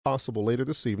Possible later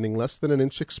this evening, less than an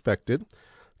inch expected.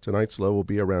 Tonight's low will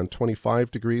be around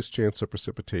 25 degrees, chance of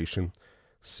precipitation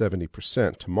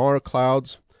 70%. Tomorrow,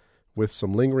 clouds with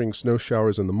some lingering snow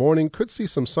showers in the morning. Could see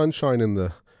some sunshine in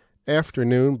the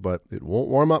afternoon, but it won't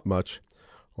warm up much.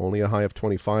 Only a high of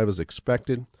 25 is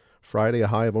expected. Friday, a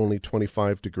high of only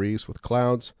 25 degrees with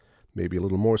clouds. Maybe a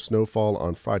little more snowfall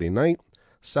on Friday night.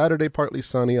 Saturday, partly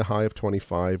sunny, a high of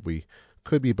 25. We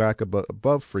could be back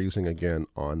above freezing again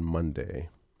on Monday.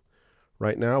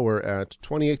 Right now, we're at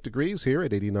 28 degrees here at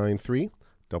 89.3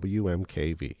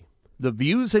 WMKV. The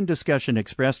views and discussion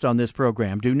expressed on this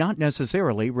program do not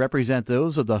necessarily represent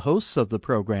those of the hosts of the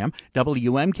program,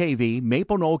 WMKV,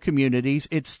 Maple Knoll Communities,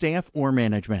 its staff, or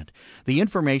management. The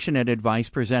information and advice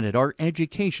presented are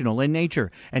educational in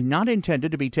nature and not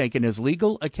intended to be taken as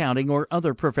legal, accounting, or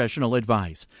other professional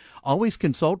advice. Always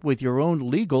consult with your own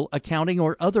legal, accounting,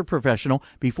 or other professional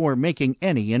before making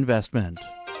any investment.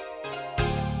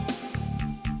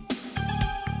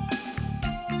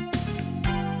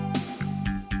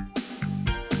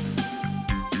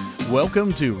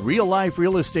 Welcome to Real Life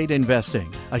Real Estate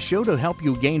Investing, a show to help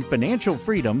you gain financial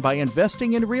freedom by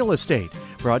investing in real estate.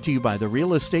 Brought to you by the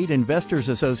Real Estate Investors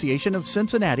Association of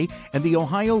Cincinnati and the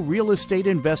Ohio Real Estate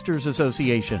Investors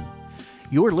Association.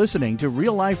 You're listening to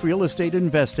Real Life Real Estate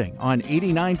Investing on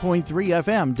 89.3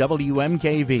 FM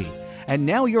WMKV. And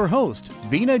now your host,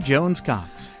 Vena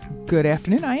Jones-Cox. Good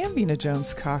afternoon. I am Vena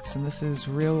Jones-Cox, and this is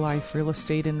Real Life Real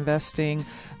Estate Investing,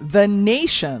 the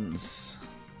nation's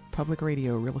public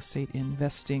radio real estate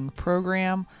investing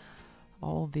program.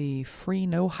 All the free,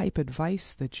 no hype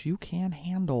advice that you can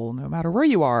handle no matter where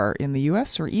you are in the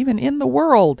U.S. or even in the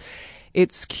world.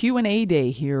 It's Q&A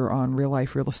day here on Real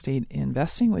Life Real Estate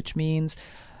Investing, which means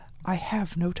I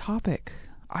have no topic.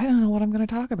 I don't know what I'm going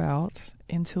to talk about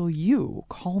until you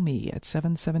call me at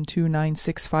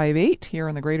 772-9658 here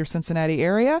in the greater Cincinnati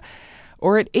area,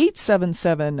 or at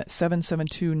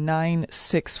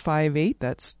 877-772-9658.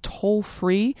 That's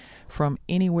toll-free from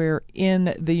anywhere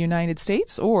in the United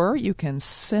States. Or you can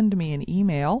send me an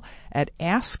email at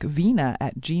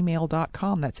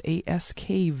askvena@gmail.com. That's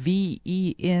ASKVENA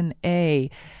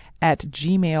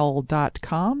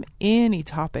 @gmail.com. Any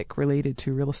topic related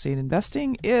to real estate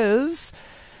investing is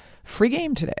free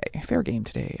game today. Fair game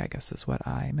today, I guess is what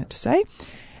I meant to say.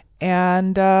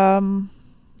 And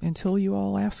until you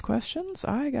all ask questions,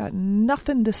 I got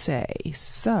nothing to say.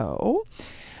 So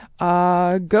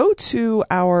go to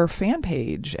our fan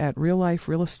page at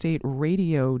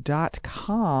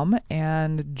realliferealestateradio.com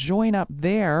and join up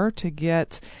there to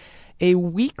get a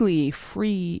weekly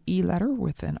free e-letter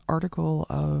with an article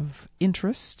of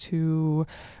interest to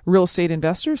real estate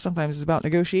investors. Sometimes it's about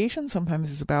negotiations.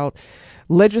 Sometimes it's about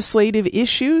legislative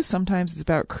issues. Sometimes it's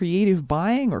about creative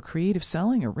buying or creative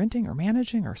selling or renting or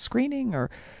managing or screening, or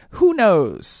who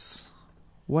knows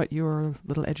what your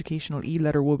little educational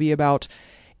e-letter will be about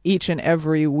each and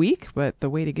every week. But the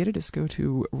way to get it is go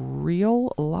to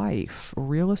Real Life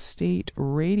Real Estate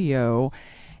Radio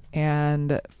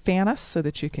and fan us so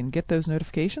that you can get those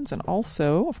notifications. And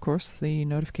also, of course, the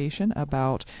notification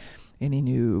about any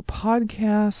new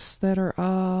podcasts that are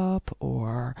up,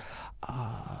 or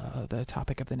the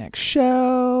topic of the next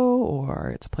show,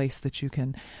 or it's a place that you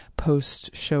can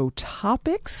post show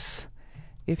topics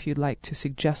if you'd like to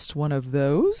suggest one of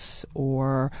those,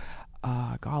 or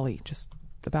just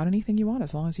about anything you want,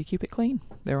 as long as you keep it clean.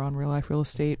 They're on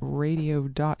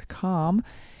realliferealestateradio.com.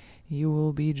 You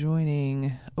will be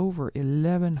joining over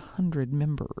 1,100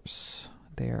 members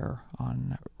there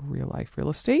on Real Life Real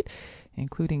Estate,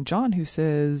 including John, who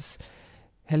says,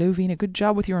 "Hello, Vena. Good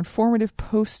job with your informative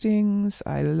postings.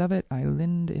 I love it. I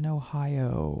live in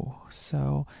Ohio."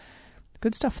 So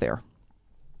good stuff there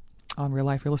on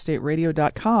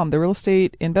realliferealestateradio.com. The Real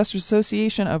Estate Investors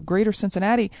Association of Greater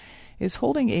Cincinnati is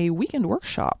holding a weekend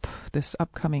workshop this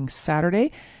upcoming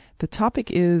Saturday. The topic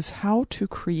is how to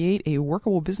create a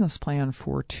workable business plan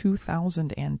for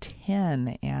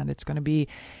 2010, and it's going to be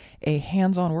a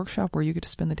hands-on workshop where you get to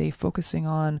spend the day focusing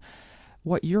on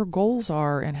what your goals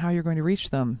are and how you're going to reach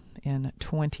them in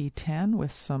 2010,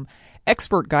 with some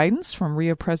expert guidance from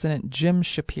RIA President Jim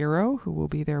Shapiro, who will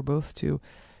be there both to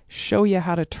show you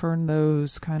how to turn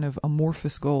those kind of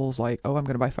amorphous goals like, oh, I'm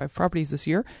going to buy 5 properties this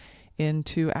year,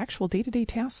 into actual day-to-day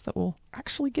tasks that will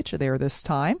actually get you there this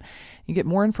time. You get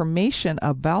more information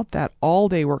about that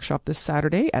all-day workshop this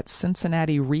Saturday at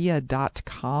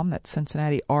CincinnatiREIA.com. That's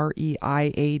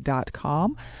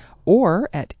CincinnatiREIA.com. Or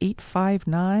at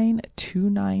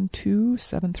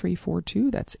 859-292-7342.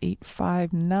 That's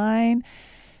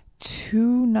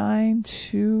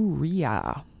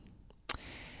 859-292-REIA.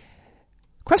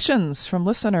 Questions from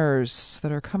listeners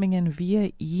that are coming in via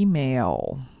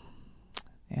email.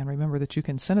 And remember that you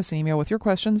can send us an email with your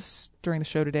questions during the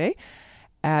show today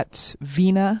at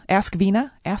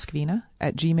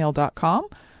askvina@gmail.com.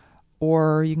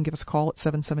 Or you can give us a call at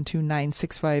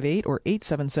 772-9658 or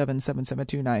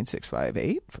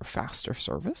 877-772-9658 for faster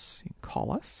service. You can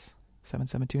call us,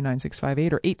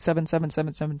 772-9658 or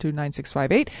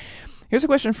 877-772-9658. Here's a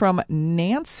question from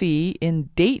Nancy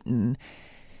in Dayton.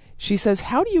 She says,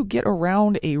 how do you get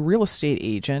around a real estate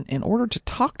agent in order to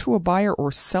talk to a buyer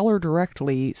or seller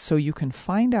directly so you can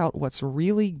find out what's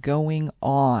really going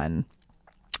on?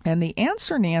 And the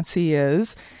answer, Nancy,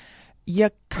 is you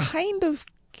kind of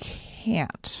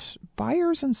can't.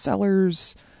 Buyers and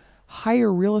sellers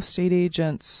hire real estate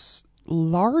agents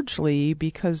largely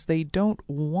because they don't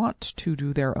want to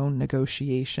do their own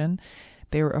negotiation.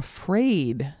 They're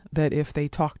afraid that if they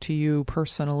talk to you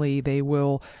personally, they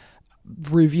will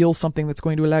reveal something that's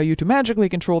going to allow you to magically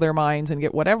control their minds and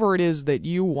get whatever it is that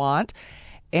you want.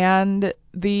 And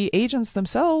the agents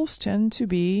themselves tend to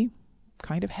be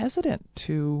kind of hesitant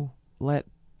to let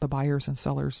the buyers and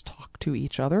sellers talk to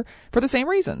each other for the same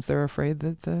reasons. They're afraid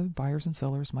that the buyers and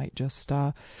sellers might just,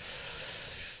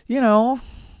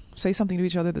 say something to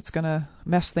each other that's going to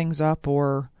mess things up.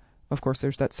 Or, of course,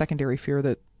 there's that secondary fear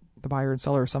that the buyer and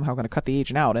seller are somehow going to cut the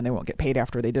agent out and they won't get paid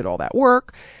after they did all that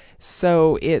work.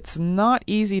 So it's not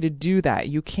easy to do that.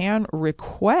 You can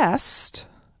request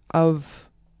of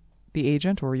the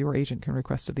agent, or your agent can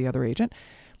request of the other agent,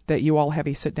 that you all have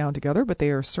a sit down together, but they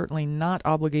are certainly not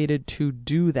obligated to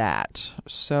do that.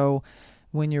 So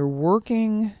when you're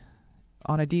working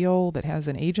on a deal that has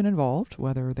an agent involved,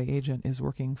 whether the agent is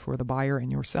working for the buyer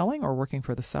and you're selling or working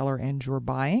for the seller and you're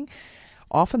buying,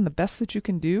 often the best that you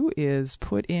can do is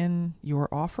put in your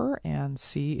offer and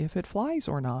see if it flies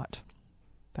or not.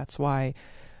 That's why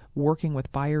working with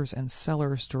buyers and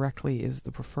sellers directly is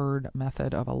the preferred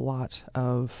method of a lot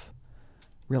of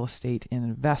real estate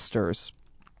investors.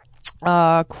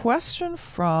 Question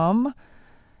from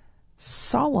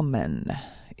Solomon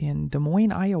in Des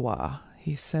Moines, Iowa.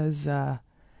 He says, I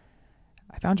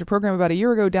found your program about a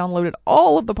year ago, downloaded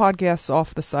all of the podcasts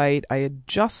off the site. I had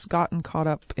just gotten caught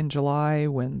up in July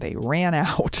when they ran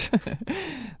out.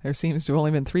 There seems to have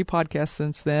only been 3 podcasts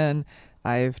since then.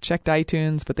 I've checked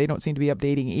iTunes, but they don't seem to be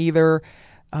updating either.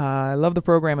 I love the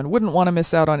program and wouldn't want to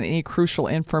miss out on any crucial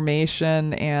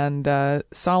information. And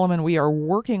Solomon, we are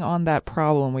working on that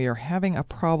problem. We are having a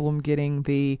problem getting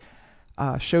the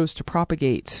shows to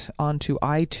propagate onto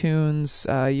iTunes.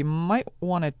 You might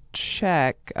want to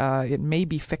check. It may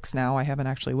be fixed now. I haven't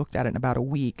actually looked at it in about a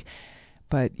week.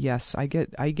 But yes, I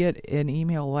get an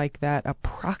email like that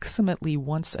approximately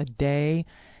once a day.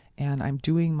 And I'm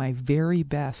doing my very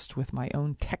best with my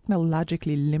own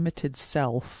technologically limited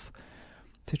self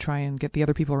to try and get the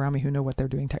other people around me who know what they're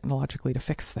doing technologically to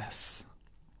fix this.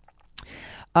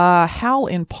 Hal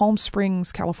in Palm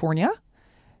Springs, California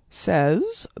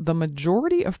says, the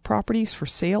majority of properties for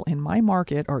sale in my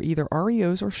market are either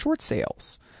REOs or short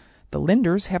sales. The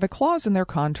lenders have a clause in their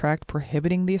contract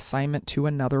prohibiting the assignment to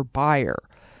another buyer.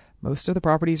 Most of the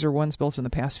properties are ones built in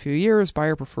the past few years.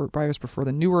 Buyers prefer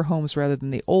the newer homes rather than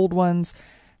the old ones.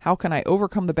 How can I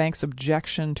overcome the bank's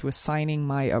objection to assigning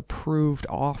my approved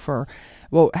offer?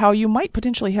 Well, Hal, you might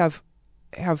potentially have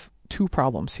 2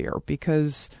 problems here,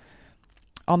 because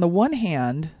on the one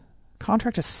hand,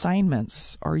 contract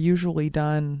assignments are usually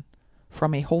done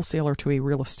from a wholesaler to a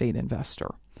real estate investor.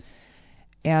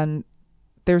 And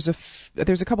there's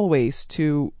a couple of ways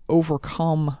to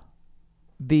overcome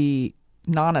the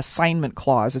non-assignment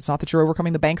clause. It's not that you're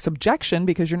overcoming the bank's objection,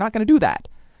 because you're not going to do that.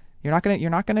 You're not going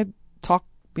to talk,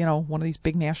 one of these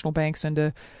big national banks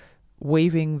into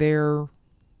waiving their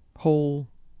whole,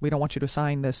 we don't want you to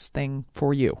sign this thing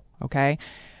for you. Okay.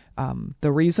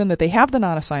 The reason that they have the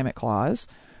non-assignment clause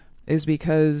is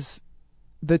because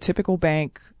the typical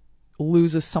bank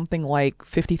loses something like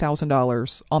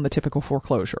 $50,000 on the typical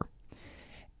foreclosure.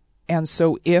 And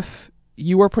so if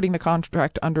you are putting the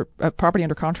property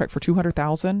under contract for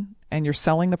 $200,000 and you're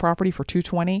selling the property for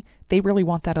 $220,000, they really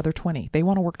want that other $20,000. They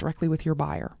want to work directly with your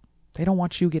buyer. They don't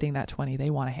want you getting that $20,000. They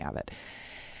want to have it.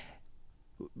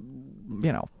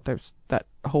 There's that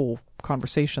whole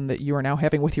conversation that you are now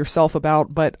having with yourself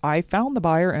about, but I found the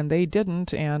buyer and they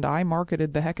didn't, and I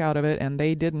marketed the heck out of it and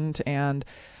they didn't, and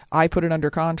I put it under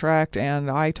contract and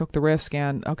I took the risk,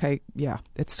 and okay, yeah,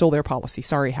 it's still their policy.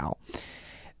 Sorry, Hal.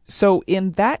 So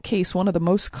in that case, one of the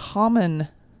most common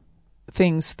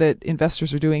things that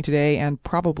investors are doing today, and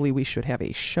probably we should have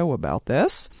a show about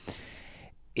this,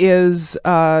 is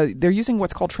they're using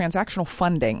what's called transactional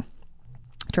funding.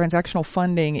 Transactional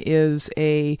funding is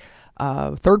a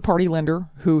third-party lender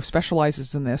who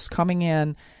specializes in this coming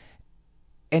in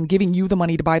and giving you the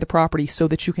money to buy the property so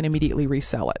that you can immediately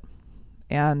resell it.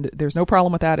 And there's no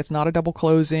problem with that. It's not a double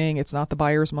closing. It's not the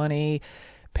buyer's money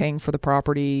paying for the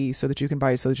property so that you can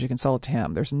buy it so that you can sell it to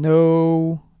him. There's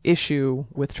no issue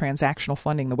with transactional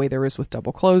funding the way there is with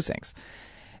double closings.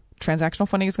 Transactional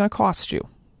funding is going to cost you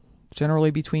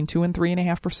generally between 2 and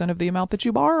 3.5% of the amount that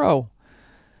you borrow.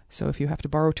 So if you have to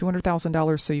borrow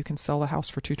 $200,000 so you can sell the house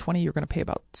for $220,000, you're going to pay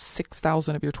about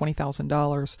 $6,000 of your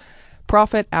 $20,000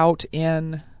 profit out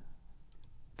in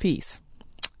fees.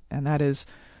 And that is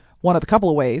one of the couple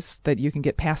of ways that you can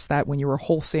get past that when you are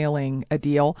wholesaling a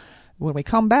deal. When we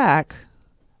come back,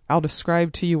 I'll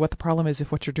describe to you what the problem is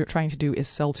if what you're trying to do is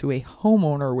sell to a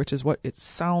homeowner, which is what it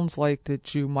sounds like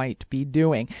that you might be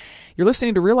doing. You're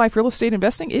listening to Real Life Real Estate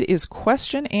Investing. It is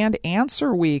question and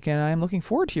answer week, and I'm looking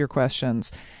forward to your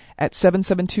questions at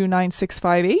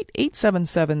 772-9658,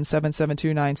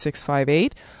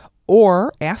 877-772-9658,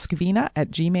 or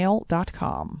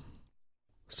askvina@gmail.com.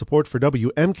 Support for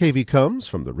WMKV comes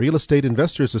from the Real Estate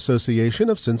Investors Association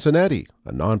of Cincinnati,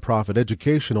 a nonprofit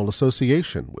educational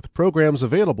association with programs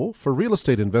available for real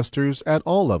estate investors at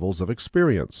all levels of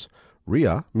experience.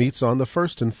 RIA meets on the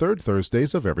first and third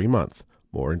Thursdays of every month.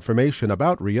 More information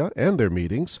about RIA and their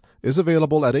meetings is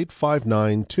available at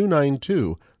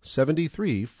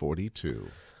 859-292-7342.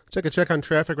 Take a check on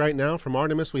traffic right now from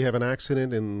Artemis. We have an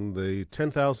accident in the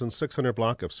 10,600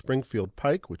 block of Springfield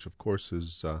Pike, which of course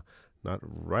is not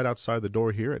right outside the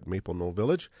door here at Maple Knoll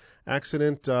Village.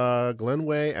 Accident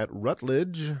Glenway at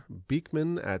Rutledge,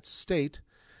 Beekman at State,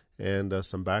 and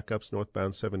some backups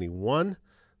northbound 71.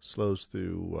 Slows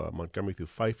through Montgomery through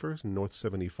Pfeiffer, north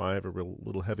 75, a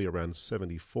little heavy around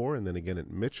 74, and then again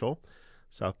at Mitchell.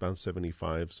 Southbound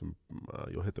 75,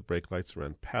 you'll hit the brake lights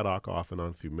around Paddock off and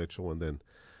on through Mitchell, and then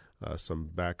some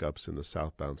backups in the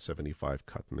southbound 75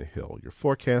 cut in the hill. Your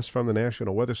forecast from the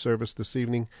National Weather Service this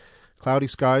evening: cloudy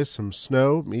skies, some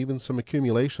snow, even some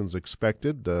accumulations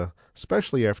expected,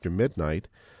 especially after midnight,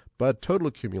 but total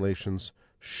accumulations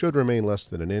should remain less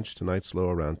than an inch. Tonight's low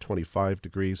around 25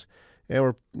 degrees, and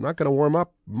we're not going to warm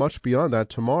up much beyond that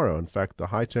tomorrow. In fact, the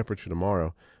high temperature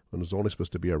tomorrow is only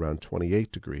supposed to be around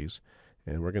 28 degrees,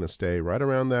 and we're going to stay right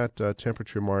around that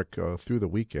temperature mark through the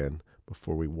weekend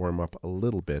before we warm up a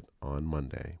little bit on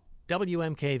Monday.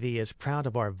 WMKV is proud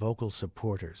of our vocal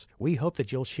supporters. We hope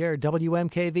that you'll share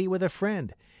WMKV with a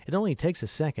friend. It only takes a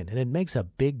second, and it makes a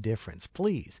big difference.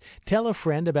 Please tell a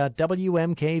friend about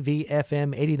WMKV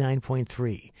FM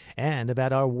 89.3 and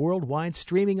about our worldwide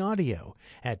streaming audio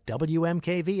at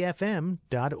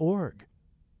WMKVFM.org.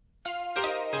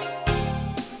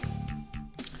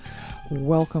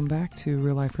 Welcome back to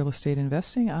Real Life Real Estate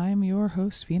Investing. I'm your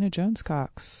host, Vina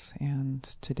Jones-Cox, and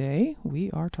today we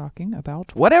are talking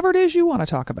about whatever it is you want to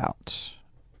talk about.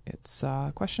 It's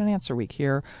question and answer week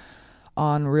here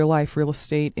on Real Life Real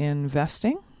Estate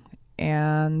Investing,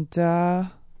 and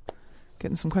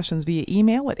getting some questions via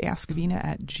email at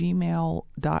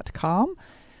askvina@gmail.com.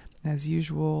 As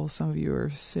usual, some of you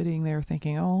are sitting there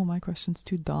thinking, oh, my question's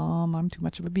too dumb, I'm too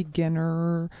much of a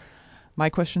beginner, my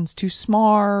question's too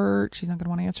smart, she's not going to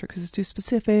want to answer it because it's too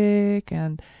specific.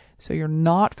 And so you're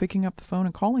not picking up the phone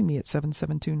and calling me at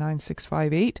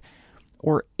 772-9658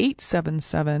 or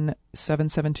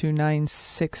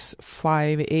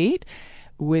 877-772-9658,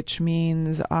 which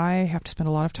means I have to spend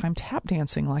a lot of time tap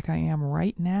dancing like I am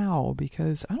right now,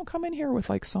 because I don't come in here with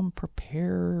like some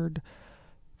prepared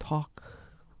talk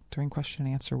during question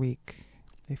and answer week.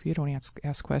 If you don't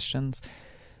ask questions,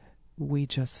 we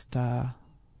just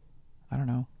I don't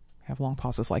know, have long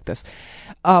pauses like this.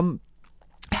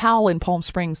 Hal in Palm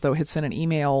Springs, though, had sent an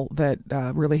email that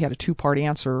really had a two-part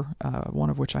answer, one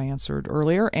of which I answered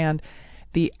earlier. And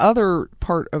the other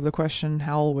part of the question,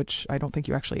 Hal, which I don't think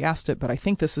you actually asked it, but I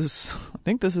think this is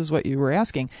what you were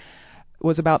asking,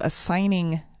 was about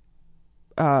assigning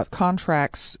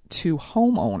contracts to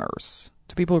homeowners,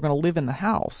 to people who are going to live in the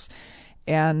house.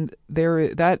 And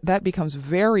that becomes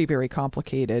very, very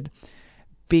complicated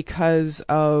because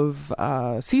of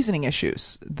seasoning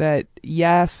issues. That,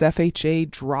 yes,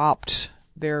 FHA dropped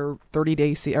their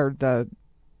 30-day or the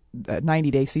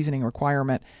 90-day seasoning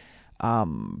requirement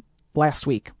last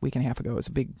week and a half ago. It was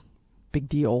a big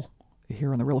deal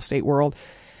here in the real estate world.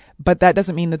 But that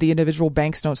doesn't mean that the individual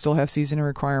banks don't still have seasoning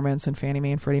requirements, and Fannie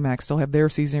Mae and Freddie Mac still have their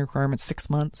seasoning requirements, 6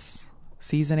 months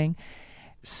seasoning.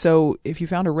 So if you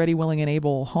found a ready, willing, and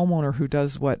able homeowner who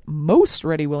does what most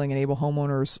ready, willing, and able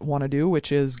homeowners want to do,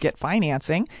 which is get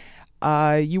financing,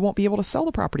 you won't be able to sell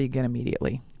the property again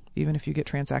immediately. even if you get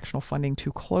transactional funding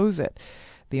to close it.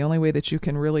 The only way that you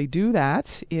can really do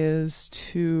that is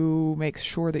to make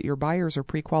sure that your buyers are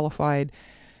pre-qualified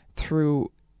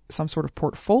through some sort of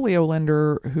portfolio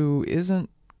lender who isn't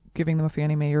giving them a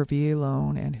Fannie Mae or VA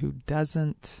loan and who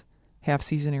doesn't have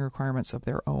seasoning requirements of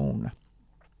their own.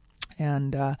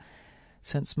 And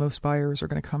since most buyers are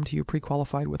going to come to you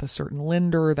pre-qualified with a certain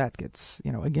lender, that gets,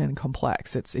 again,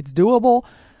 complex. It's doable.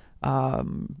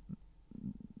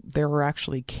 There are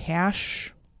actually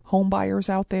cash home buyers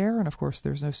out there, and of course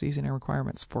there's no seasoning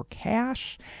requirements for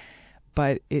cash,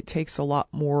 but it takes a lot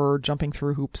more jumping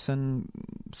through hoops and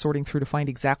sorting through to find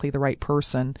exactly the right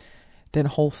person than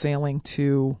wholesaling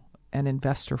to an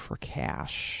investor for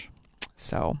cash.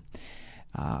 So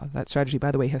that strategy,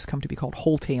 by the way, has come to be called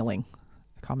wholetailing,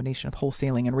 a combination of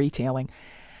wholesaling and retailing.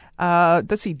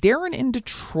 Let's see, Darren in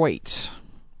Detroit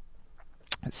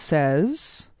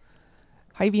says,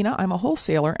 "Hi, Vena. I'm a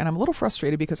wholesaler, and I'm a little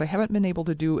frustrated because I haven't been able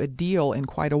to do a deal in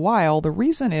quite a while. The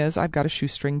reason is I've got a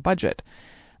shoestring budget.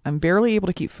 I'm barely able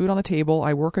to keep food on the table.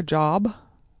 I work a job,"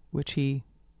 which he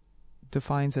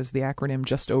defines as the acronym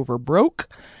just over broke.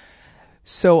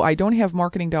 "So I don't have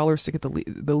marketing dollars to get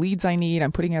the leads I need.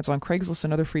 I'm putting ads on Craigslist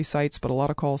and other free sites, but a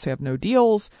lot of calls have no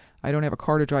deals. I don't have a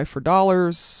car to drive for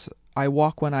dollars. I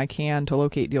walk when I can to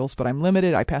locate deals, but I'm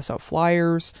limited. I pass out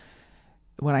flyers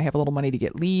when I have a little money to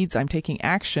get leads. I'm taking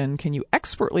action. Can you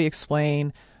expertly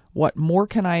explain what more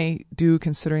can I do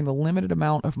considering the limited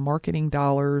amount of marketing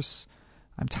dollars?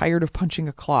 I'm tired of punching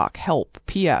a clock. Help.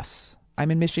 P.S.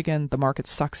 I'm in Michigan. The market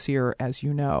sucks here, as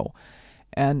you know."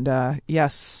 And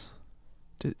yes,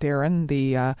 Darren,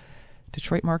 the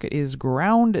Detroit market is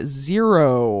ground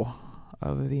zero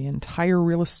of the entire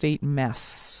real estate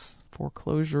mess.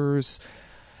 Foreclosures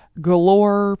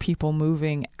galore, people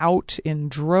moving out in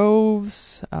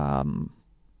droves.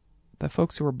 The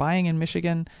folks who are buying in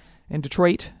Michigan and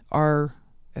Detroit are,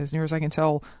 as near as I can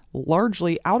tell,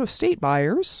 largely out-of-state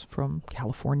buyers from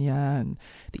California and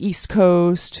the East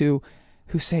Coast who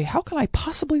say, how can I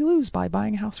possibly lose by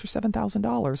buying a house for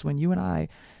 $7,000 when you and I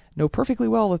know perfectly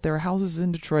well that there are houses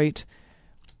in Detroit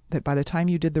that by the time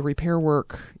you did the repair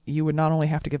work, you would not only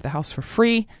have to give the house for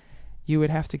free, you would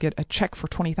have to get a check for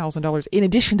 $20,000 in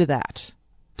addition to that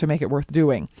to make it worth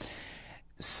doing.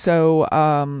 So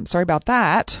sorry about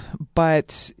that,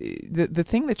 but the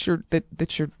thing that you're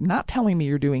not telling me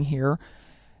you're doing here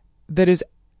that is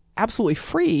absolutely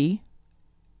free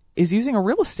is using a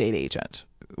real estate agent.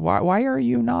 Why are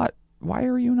you not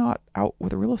out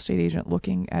with a real estate agent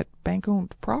looking at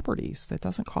bank-owned properties? That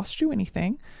doesn't cost you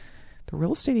anything. The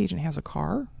real estate agent has a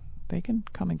car. They can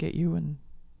come and get you and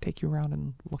take you around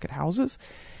and look at houses.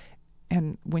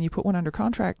 And when you put one under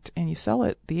contract and you sell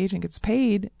it, the agent gets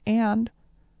paid and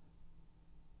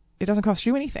it doesn't cost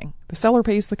you anything. The seller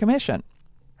pays the commission.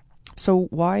 So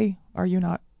why are you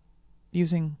not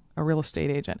using a real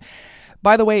estate agent?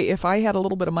 By the way, if I had a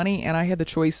little bit of money and I had the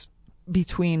choice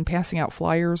between passing out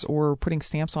flyers or putting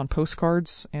stamps on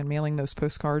postcards and mailing those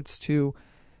postcards to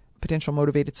potential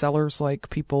motivated sellers like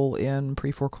people in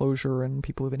pre-foreclosure and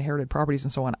people who've inherited properties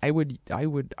and so on, I would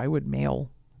mail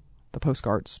the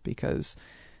postcards because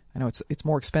I know it's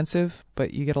more expensive,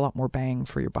 but you get a lot more bang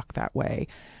for your buck that way.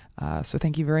 So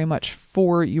thank you very much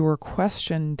for your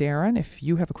question, Darren. If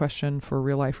you have a question for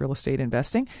real life real estate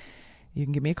investing, you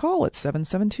can give me a call at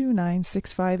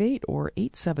 772-9658 or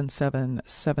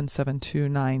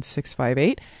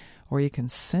 877-772-9658. Or you can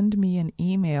send me an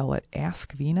email at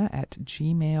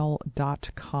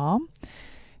askvena@gmail.com.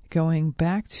 Going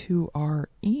back to our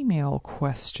email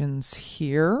questions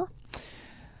here.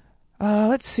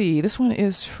 Let's see. This one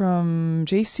is from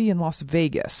JC in Las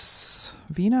Vegas.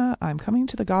 Vena, I'm coming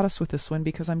to the goddess with this one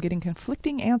because I'm getting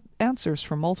conflicting answers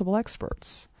from multiple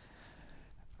experts.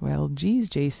 Well, geez,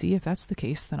 JC, if that's the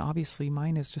case, then obviously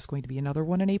mine is just going to be another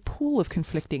one in a pool of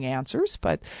conflicting answers.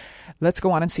 But let's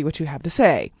go on and see what you have to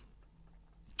say.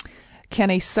 Can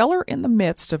a seller in the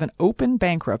midst of an open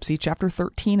bankruptcy, Chapter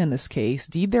 13 in this case,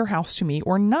 deed their house to me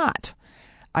or not?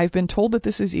 I've been told that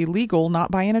this is illegal, not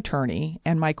by an attorney,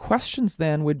 and my questions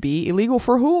then would be, illegal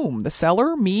for whom? The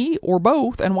seller, me, or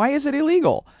both? And why is it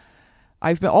illegal?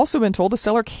 I've also been told the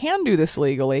seller can do this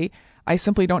legally. I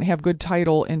simply don't have good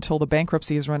title until the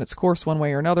bankruptcy has run its course one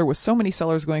way or another. With so many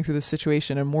sellers going through this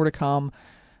situation and more to come,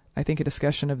 I think a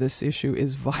discussion of this issue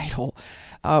is vital.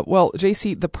 Well,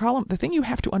 JC, the thing you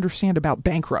have to understand about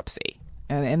bankruptcy,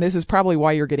 and this is probably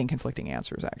why you're getting conflicting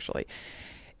answers actually,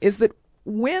 is that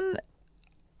when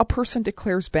a person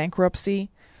declares bankruptcy,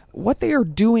 what they are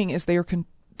doing is they are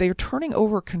turning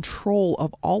over control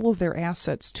of all of their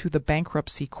assets to the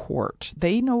bankruptcy court.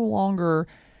 They no longer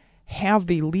have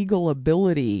the legal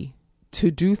ability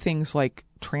to do things like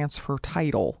transfer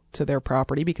title to their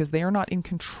property because they are not in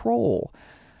control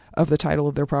of the title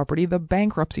of their property. The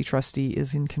bankruptcy trustee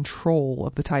is in control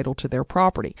of the title to their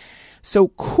property. So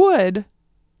could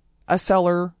a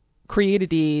seller create a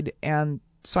deed and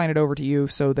sign it over to you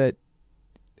so that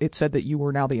it said that you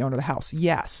were now the owner of the house?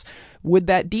 Yes. Would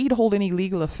that deed hold any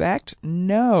legal effect?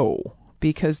 No,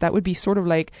 because that would be sort of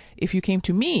like if you came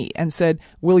to me and said,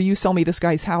 will you sell me this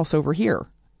guy's house over here?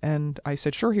 And I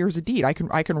said, sure, here's a deed. I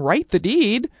can write the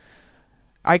deed.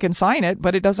 I can sign it,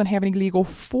 but it doesn't have any legal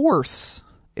force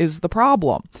is the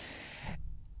problem.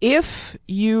 If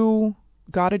you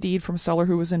got a deed from a seller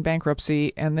who was in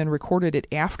bankruptcy and then recorded it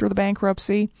after the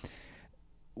bankruptcy,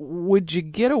 would you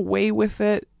get away with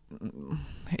it?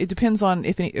 It depends on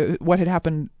what had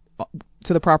happened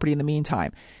to the property in the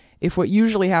meantime. If what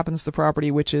usually happens to the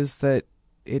property, which is that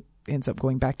it ends up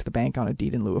going back to the bank on a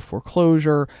deed in lieu of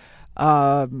foreclosure,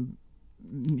 your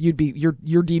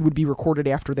deed would be recorded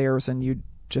after theirs, and you'd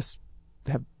just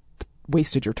have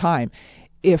wasted your time.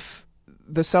 If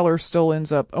the seller still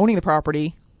ends up owning the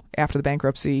property after the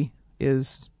bankruptcy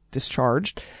is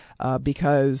discharged,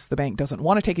 because the bank doesn't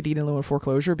want to take a deed in lieu of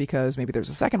foreclosure because maybe there's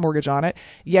a second mortgage on it,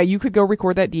 yeah, you could go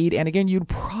record that deed, and again, you'd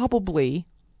probably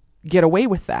get away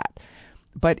with that.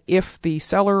 But if the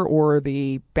seller or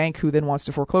the bank who then wants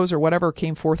to foreclose or whatever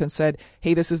came forth and said,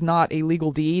 hey, this is not a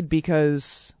legal deed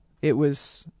because it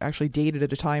was actually dated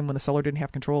at a time when the seller didn't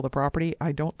have control of the property,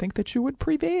 I don't think that you would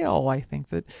prevail. I think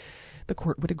that the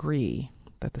court would agree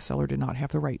that the seller did not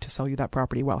have the right to sell you that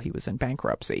property while he was in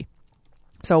bankruptcy.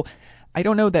 So I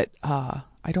don't know that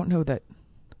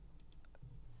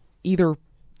either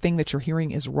thing that you're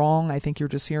hearing is wrong. I think you're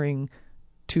just hearing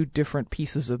two different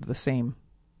pieces of the same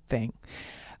thing.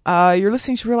 You're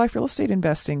listening to Real Life Real Estate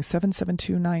Investing,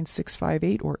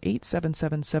 772-9658 or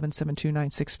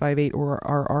 877-772-9658 or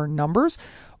our numbers,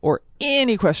 or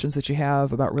any questions that you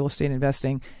have about real estate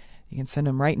investing. You can send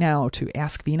them right now to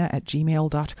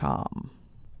askvina@gmail.com.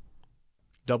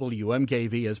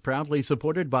 WMKV is proudly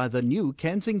supported by the new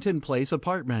Kensington Place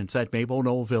Apartments at Maple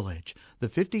Knoll Village. The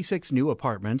 56 new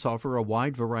apartments offer a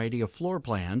wide variety of floor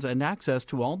plans and access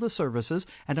to all the services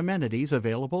and amenities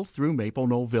available through Maple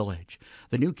Knoll Village.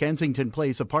 The new Kensington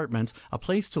Place Apartments, a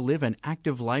place to live an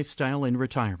active lifestyle in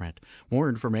retirement. More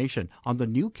information on the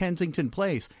new Kensington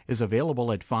Place is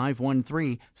available at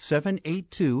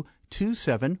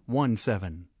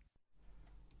 513-782-2717.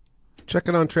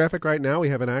 Checking on traffic right now. We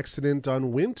have an accident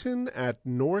on Winton at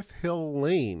North Hill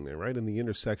Lane, right in the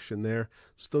intersection there.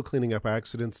 Still cleaning up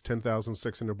accidents.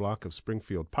 10,600 block of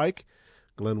Springfield Pike,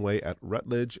 Glenway at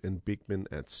Rutledge, and Beekman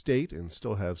at State, and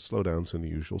still have slowdowns in the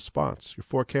usual spots. Your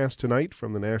forecast tonight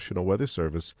from the National Weather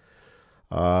Service.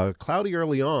 Cloudy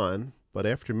early on, but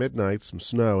after midnight, some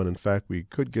snow, and in fact, we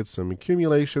could get some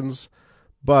accumulations,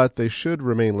 but they should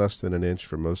remain less than an inch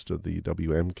for most of the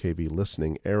WMKV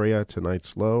listening area.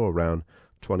 Tonight's low around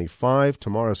 25.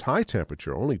 Tomorrow's high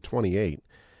temperature only 28,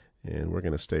 and we're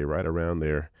going to stay right around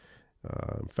there.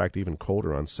 In fact, even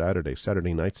colder on Saturday.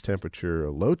 Saturday night's temperature,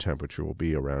 low temperature, will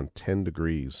be around 10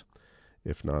 degrees,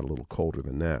 if not a little colder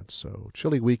than that. So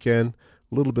chilly weekend,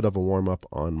 a little bit of a warm-up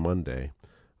on Monday.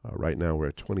 Right now we're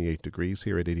at 28 degrees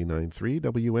here at 89.3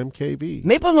 WMKV.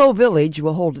 Maple Knoll Village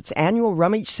will hold its annual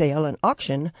rummage sale and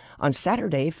auction on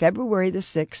Saturday, February the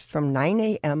 6th from 9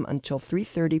 a.m. until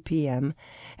 3:30 p.m.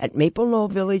 at Maple Knoll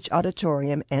Village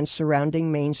Auditorium and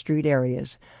surrounding Main Street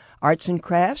areas. Arts and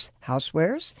crafts,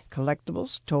 housewares,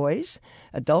 collectibles, toys,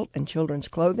 adult and children's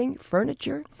clothing,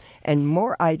 furniture, and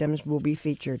more items will be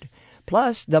featured.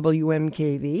 Plus,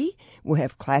 WMKV will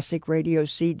have classic radio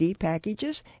CD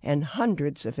packages and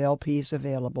hundreds of LPs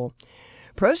available.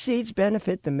 Proceeds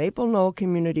benefit the Maple Knoll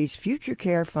Community's Future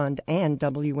Care Fund and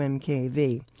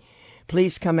WMKV.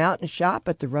 Please come out and shop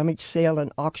at the Rummage Sale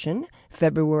and Auction,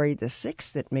 February the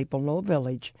 6th at Maple Knoll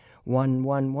Village,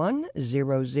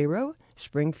 11100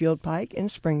 Springfield Pike in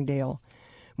Springdale.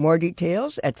 More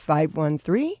details at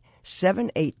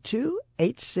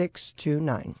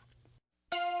 513-782-8629.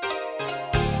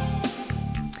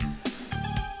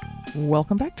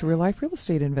 Welcome back to Real Life Real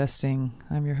Estate Investing.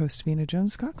 I'm your host, Vina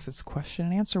Jones-Cox. It's question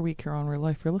and answer week here on Real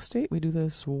Life Real Estate. We do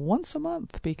this once a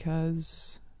month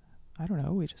because, I don't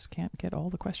know, we just can't get all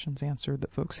the questions answered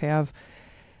that folks have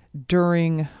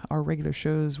during our regular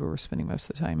shows where we're spending most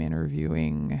of the time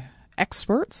interviewing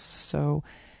experts. So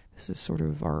this is sort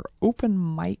of our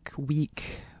open mic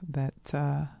week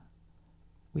that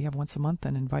we have once a month,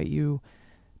 and invite you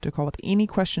to call with any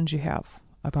questions you have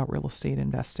about real estate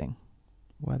investing,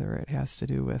 whether it has to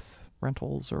do with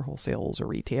rentals or wholesales or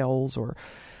retails or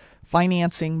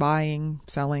financing, buying,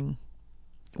 selling,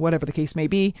 whatever the case may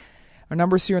be. Our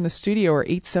numbers here in the studio are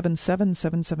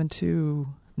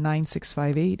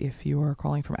 877-772-9658 if you are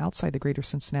calling from outside the greater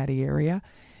Cincinnati area.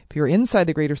 If you're inside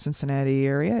the greater Cincinnati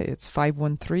area, it's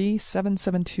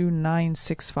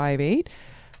 513-772-9658.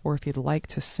 Or if you'd like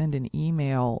to send an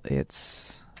email,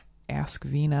 it's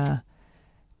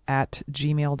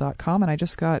askvina@gmail.com. And I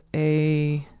just got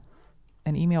an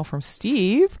email from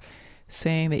Steve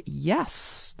saying that,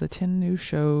 yes, the 10 new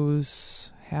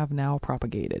shows have now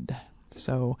propagated.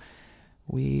 So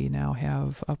we now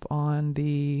have up on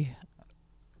the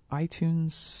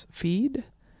iTunes feed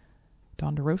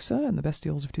Don DeRosa and the best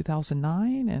deals of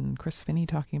 2009, and Chris Finney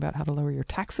talking about how to lower your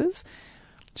taxes.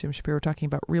 Jim Shapiro talking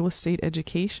about real estate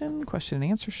education, question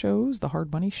and answer shows, The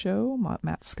Hard Money Show,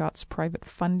 Matt Scott's private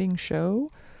funding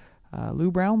show,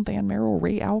 Lou Brown, Than Merrill,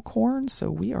 Ray Alcorn. So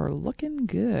we are looking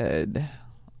good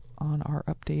on our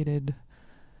updated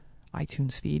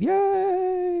iTunes feed.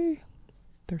 Yay!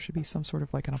 There should be some sort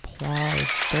of like an applause.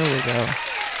 There we go.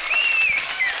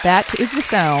 That is the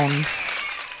sound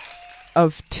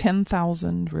of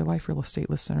 10,000 Real Life Real Estate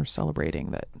listeners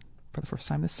celebrating that for the first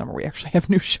time this summer we actually have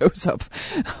new shows up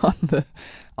on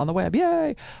the web.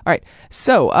 Yay! All right.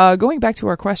 So going back to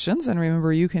our questions, and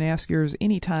remember you can ask yours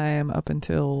anytime up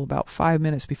until about 5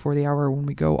 minutes before the hour when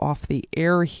we go off the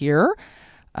air here.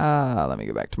 Let me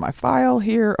go back to my file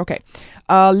here. Okay.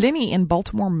 Lenny in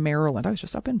Baltimore, Maryland. I was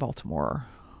just up in Baltimore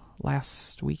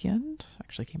last weekend.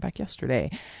 Actually came back yesterday.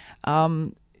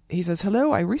 He says,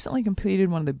 hello, I recently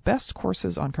completed one of the best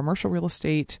courses on commercial real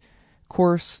estate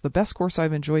the best course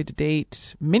I've enjoyed to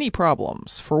date. Many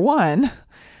problems. For one,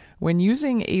 when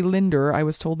using a lender, I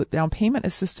was told that down payment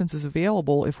assistance is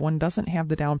available if one doesn't have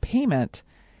the down payment.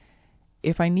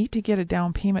 If I need to get a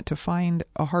down payment to find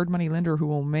a hard money lender who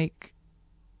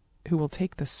will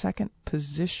take the second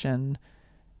position,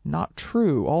 not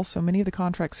true. Also, many of the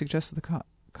contracts suggested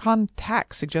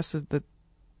that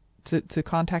to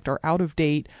contact are out of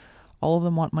date. All of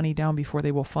them want money down before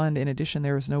they will fund. In addition,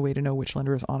 there is no way to know which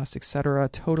lender is honest, etc.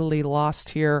 Totally lost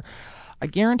here. I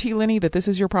guarantee, Lenny, that this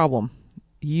is your problem.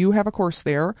 You have a course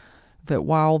there that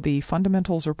while the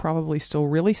fundamentals are probably still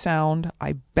really sound,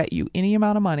 I bet you any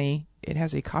amount of money it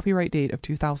has a copyright date of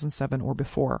 2007 or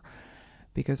before.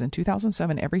 Because in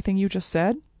 2007, everything you just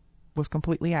said was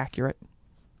completely accurate.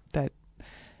 That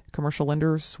commercial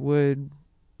lenders would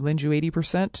lend you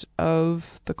 80%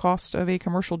 of the cost of a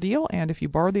commercial deal, and if you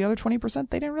borrowed the other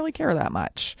 20%, they didn't really care that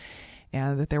much.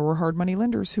 And that there were hard money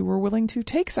lenders who were willing to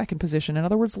take second position, in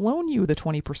other words, loan you the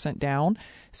 20% down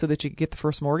so that you could get the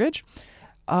first mortgage.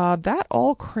 That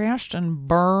all crashed and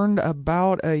burned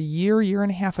about a year and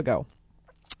a half ago.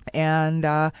 And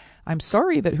I'm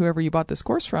sorry that whoever you bought this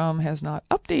course from has not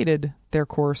updated their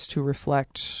course to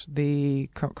reflect the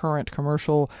current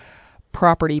commercial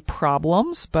property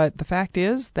problems, but the fact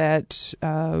is that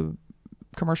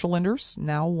commercial lenders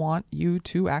now want you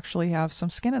to actually have some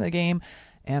skin in the game,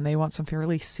 and they want some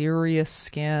fairly serious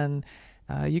skin.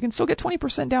 You can still get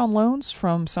 20% down loans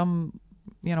from some,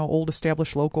 old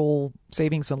established local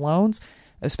savings and loans,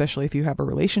 especially if you have a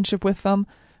relationship with them.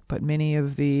 But many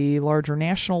of the larger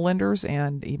national lenders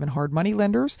and even hard money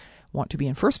lenders want to be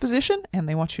in first position, and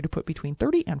they want you to put between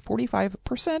 30 and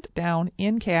 45% down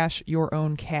in cash, your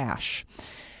own cash.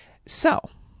 So,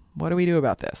 what do we do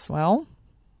about this? Well,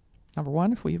 number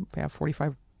one, if we have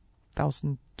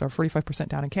 45,000 or 45%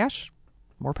 down in cash,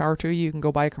 more power to you. You can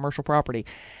go buy a commercial property.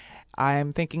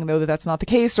 I'm thinking, though, that that's not the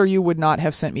case, or you would not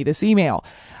have sent me this email.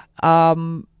 How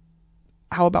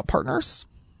about partners?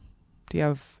 Do you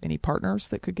have any partners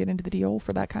that could get into the deal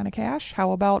for that kind of cash?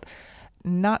 How about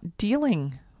not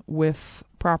dealing with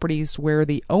properties where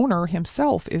the owner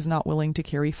himself is not willing to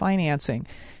carry financing?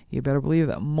 You better believe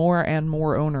that more and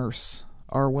more owners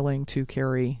are willing to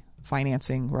carry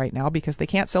financing right now because they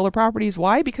can't sell their properties.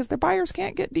 Why? Because their buyers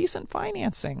can't get decent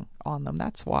financing on them.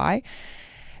 That's why.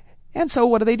 And so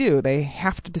what do? They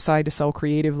have to decide to sell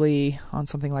creatively on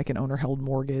something like an owner-held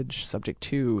mortgage, subject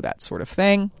to that sort of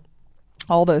thing.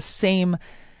 All the same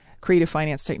creative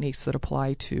finance techniques that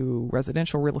apply to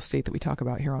residential real estate that we talk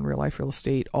about here on Real Life Real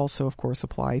Estate also, of course,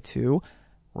 apply to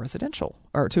residential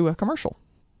or to commercial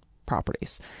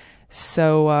properties.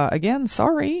 So, again,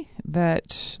 sorry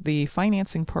that the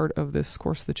financing part of this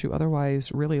course that you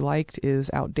otherwise really liked is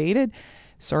outdated.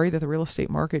 Sorry that the real estate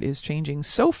market is changing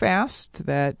so fast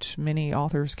that many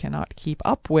authors cannot keep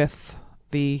up with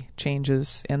the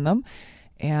changes in them.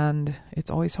 And it's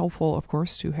always helpful, of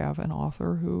course, to have an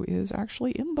author who is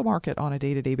actually in the market on a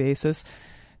day-to-day basis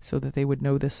so that they would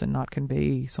know this and not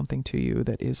convey something to you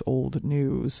that is old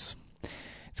news.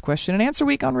 It's question and answer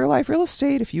week on Real Life Real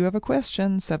Estate. If you have a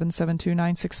question,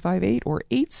 772-9658 or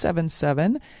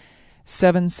 877-772-9658.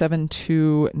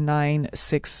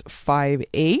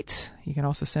 772-9658. You can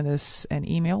also send us an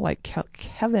email like Kyle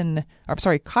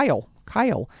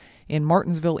in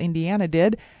Martinsville, Indiana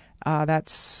did.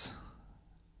 That's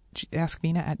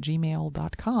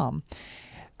askvina@gmail.com.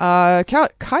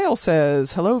 Kyle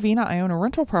says, hello, Vina. I own a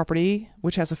rental property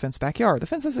which has a fenced backyard. The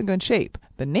fence is in good shape.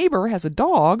 The neighbor has a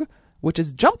dog which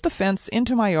has jumped the fence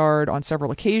into my yard on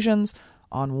several occasions.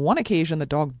 On one occasion, the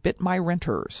dog bit my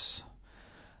renters.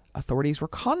 Authorities were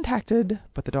contacted,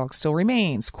 but the dog still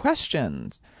remains.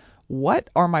 Questions. What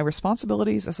are my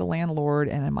responsibilities as a landlord,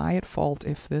 and am I at fault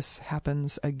if this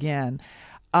happens again?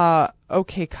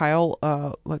 Okay,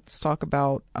 Kyle, let's talk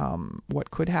about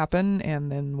what could happen and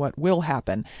then what will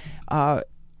happen.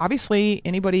 Obviously,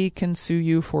 anybody can sue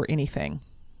you for anything.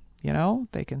 You know,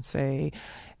 they can say,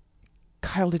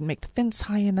 Kyle didn't make the fence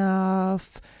high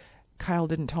enough. Kyle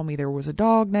didn't tell me there was a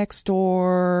dog next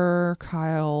door.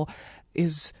 Kyle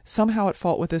is somehow at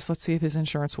fault with this. Let's see if his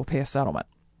insurance will pay a settlement.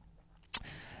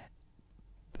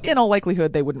 In all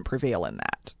likelihood, they wouldn't prevail in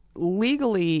that.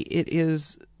 Legally, it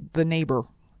is the neighbor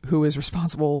who is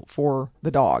responsible for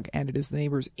the dog, and it is the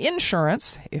neighbor's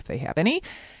insurance, if they have any,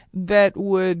 that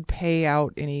would pay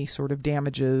out any sort of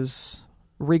damages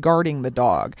regarding the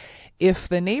dog. If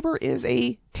the neighbor is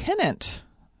a tenant,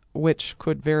 which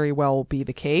could very well be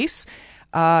the case,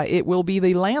 it will be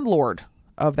the landlord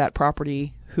of that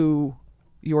property who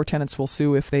your tenants will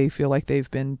sue if they feel like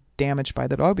they've been damaged by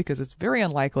the dog, because it's very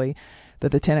unlikely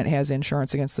that the tenant has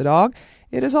insurance against the dog.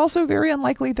 It is also very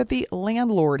unlikely that the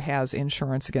landlord has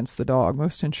insurance against the dog.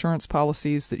 Most insurance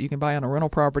policies that you can buy on a rental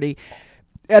property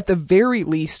at the very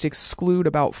least exclude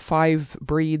about 5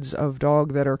 breeds of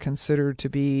dog that are considered to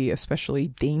be especially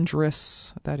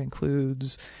dangerous. That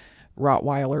includes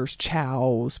Rottweilers,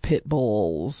 Chows, Pit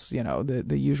Bulls,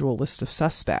 the usual list of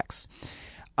suspects.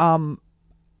 I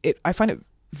find it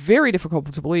very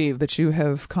difficult to believe that you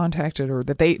have contacted, or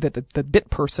that the bit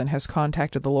person has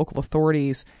contacted the local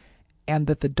authorities, and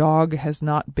that the dog has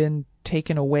not been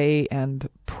taken away and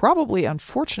probably,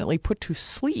 unfortunately, put to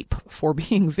sleep for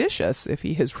being vicious if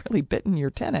he has really bitten your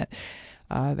tenant.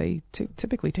 They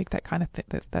typically take that kind of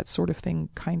that sort of thing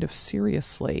kind of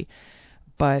seriously,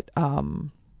 but very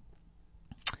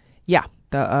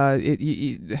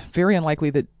unlikely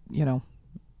that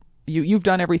You've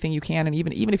done everything you can, and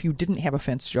even if you didn't have a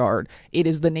fenced yard, it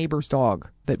is the neighbor's dog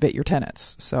that bit your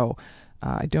tenants. So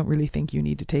I don't really think you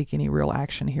need to take any real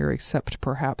action here, except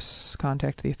perhaps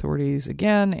contact the authorities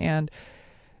again and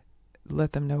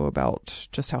let them know about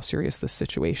just how serious this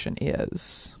situation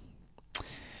is.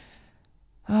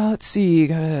 Let's see.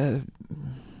 Got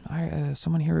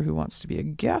someone here who wants to be a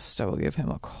guest. I will give him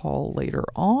a call later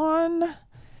on.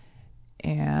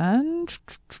 And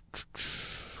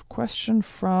question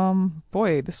from,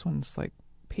 this one's like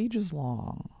pages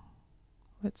long.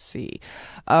 Let's see.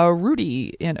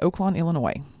 Rudy in Oaklawn,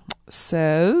 Illinois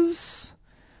says,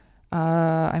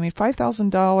 I made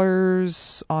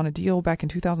 $5,000 on a deal back in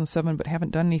 2007, but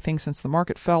haven't done anything since the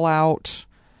market fell out.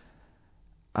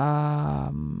 You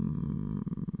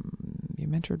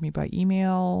mentored me by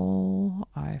email.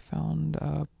 I found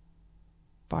a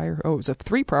buyer. It was a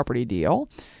 3-property deal.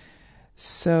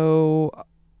 So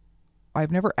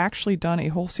I've never actually done a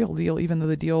wholesale deal, even though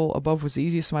the deal above was the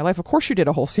easiest in my life. Of course you did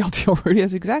a wholesale deal, Rudy.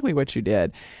 That's exactly what you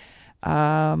did.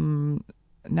 Now I'm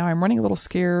running a little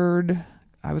scared.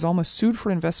 I was almost sued for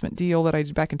an investment deal that I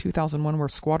did back in 2001 where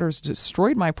squatters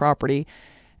destroyed my property,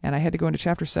 and I had to go into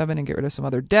Chapter 7 and get rid of some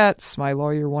other debts. My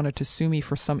lawyer wanted to sue me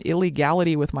for some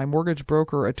illegality with my mortgage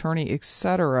broker, attorney,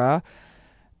 etc.,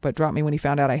 but dropped me when he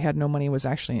found out I had no money and was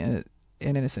actually an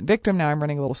innocent victim. Now I'm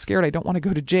running a little scared. I don't want to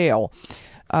go to jail.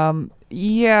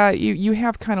 You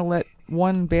have kind of let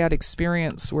one bad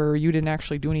experience where you didn't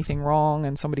actually do anything wrong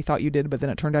and somebody thought you did, but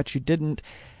then it turned out you didn't,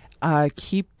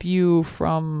 keep you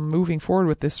from moving forward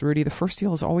with this, Rudy. The first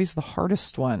deal is always the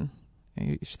hardest one.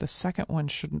 The second one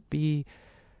shouldn't be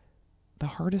the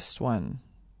hardest one.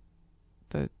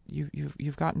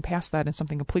 You've gotten past that, and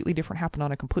something completely different happened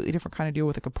on a completely different kind of deal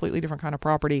with a completely different kind of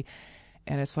property.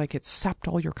 And it's like it sapped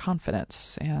all your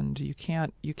confidence, and you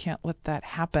can't let that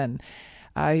happen.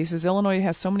 He says, Illinois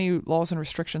has so many laws and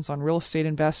restrictions on real estate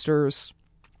investors.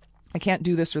 I can't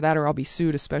do this or that or I'll be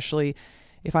sued, especially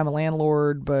if I'm a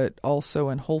landlord, but also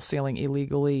in wholesaling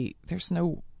illegally. There's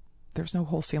no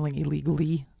wholesaling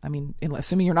illegally. I mean,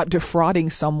 assuming you're not defrauding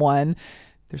someone,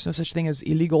 there's no such thing as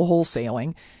illegal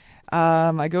wholesaling.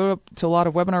 I go to a lot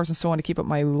of webinars and so on to keep up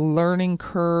my learning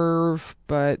curve,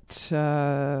 but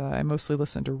I mostly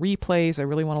listen to replays. I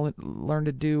really want to learn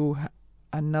to do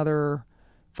another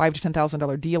 $5,000 to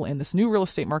 $10,000 deal in this new real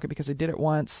estate market because I did it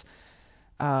once.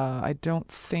 I don't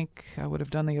think I would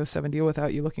have done the 07 deal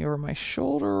without you looking over my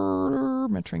shoulder.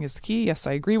 Mentoring is the key. Yes,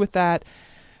 I agree with that.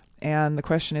 And the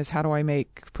question is, how do I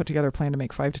put together a plan to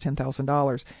make $5,000 to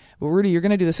 $10,000? Well, Rudy, you're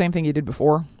going to do the same thing you did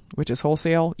before, which is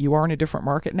wholesale. You are in a different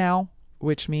market now,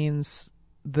 which means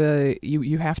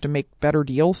you have to make better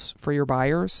deals for your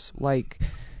buyers. Like,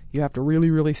 you have to really,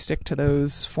 really stick to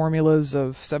those formulas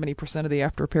of 70% of the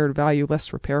after repair value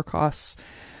less repair costs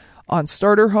on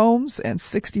starter homes and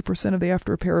 60% of the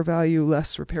after repair value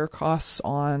less repair costs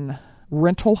on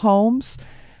rental homes.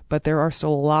 But there are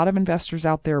still a lot of investors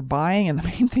out there buying, and the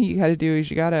main thing you got to do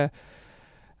is you got to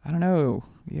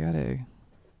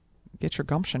get your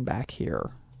gumption back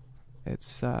here.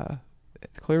 It's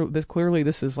clearly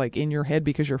this is like in your head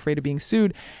because you're afraid of being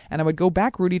sued. And I would go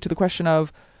back, Rudy, to the question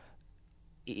of,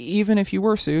 even if you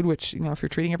were sued, which, if you're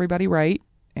treating everybody right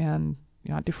and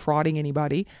you're not defrauding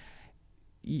anybody,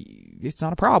 it's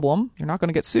not a problem. You're not going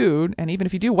to get sued. And even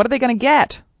if you do, what are they going to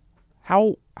get?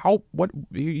 What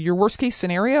your worst case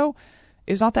scenario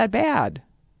is not that bad.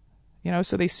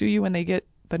 So they sue you and they get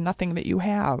the nothing that you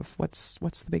have. What's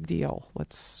the big deal?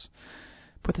 Let's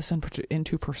put this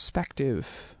into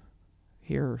perspective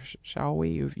here, shall we?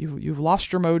 You've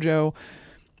lost your mojo.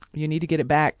 You need to get it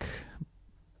back.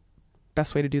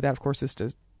 Best way to do that, of course, is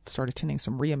to start attending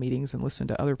some RIA meetings and listen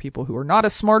to other people who are not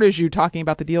as smart as you talking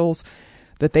about the deals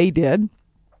that they did.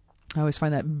 I always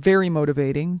find that very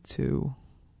motivating to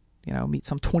meet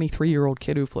some 23-year-old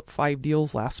kid who flipped 5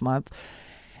 deals last month,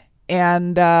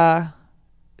 and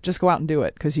just go out and do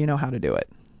it because you know how to do it.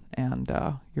 And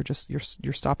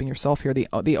you're stopping yourself here.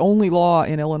 The only law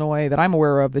in Illinois that I'm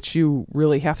aware of that you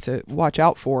really have to watch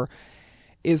out for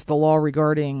is the law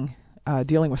regarding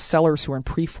dealing with sellers who are in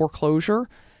pre-foreclosure.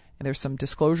 And there's some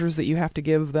disclosures that you have to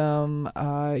give them.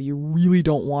 You really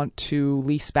don't want to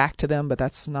lease back to them, but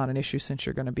that's not an issue since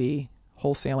you're going to be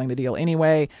wholesaling the deal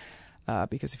anyway.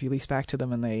 Because if you lease back to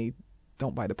them and they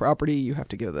don't buy the property, you have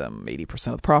to give them 80%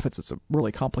 of the profits. It's a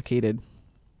really complicated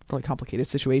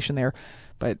situation there.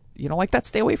 But you don't like that,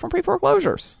 stay away from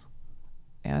pre-foreclosures.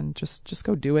 And just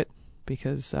go do it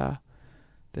because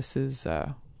this is,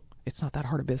 it's not that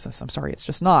hard a business. I'm sorry, it's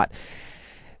just not.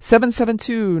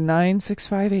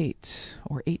 772-9658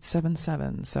 or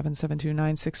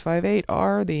 877-772-9658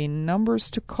 are the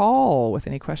numbers to call with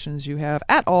any questions you have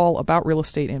at all about real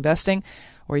estate investing.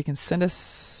 Or you can send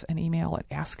us an email at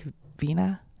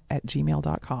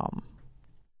askvina@gmail.com.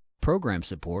 Program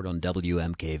support on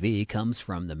WMKV comes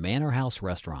from the Manor House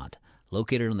Restaurant.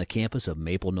 Located on the campus of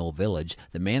Maple Knoll Village,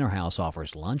 the Manor House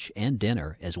offers lunch and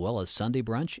dinner as well as Sunday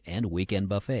brunch and weekend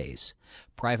buffets.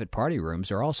 Private party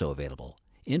rooms are also available.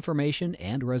 Information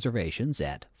and reservations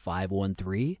at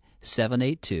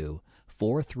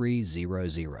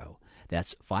 513-782-4300.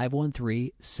 That's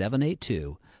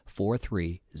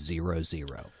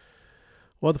 513-782-4300.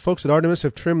 Well, the folks at Artemis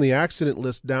have trimmed the accident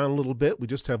list down a little bit. We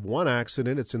just have one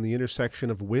accident. It's in the intersection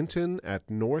of Winton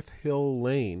at North Hill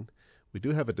Lane. We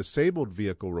do have a disabled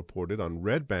vehicle reported on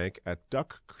Red Bank at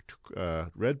Duck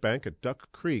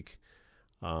Creek,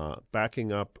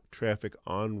 backing up traffic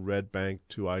on Red Bank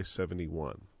to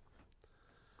I-71.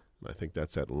 I think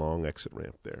that's that long exit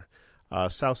ramp there.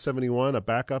 South 71, a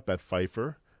backup at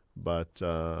Pfeiffer, but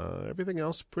everything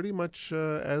else pretty much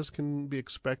as can be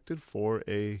expected for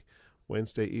a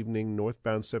Wednesday evening.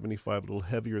 Northbound 75, a little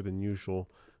heavier than usual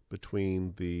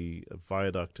between the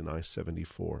viaduct and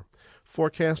I-74.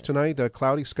 Forecast tonight,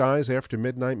 cloudy skies after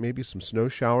midnight, maybe some snow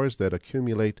showers that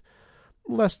accumulate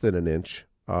less than an inch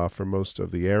for most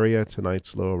of the area.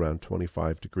 Tonight's low around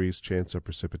 25 degrees, chance of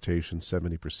precipitation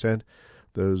 70%.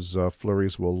 Those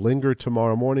flurries will linger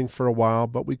tomorrow morning for a while,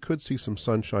 but we could see some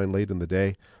sunshine late in the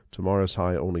day. Tomorrow's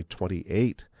high only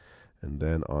 28. And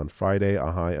then on Friday,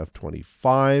 a high of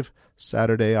 25.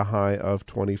 Saturday, a high of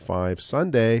 25.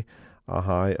 Sunday, a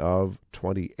high of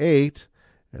 28.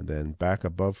 And then back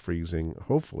above freezing,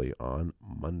 hopefully, on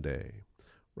Monday.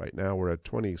 Right now, we're at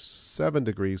 27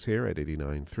 degrees here at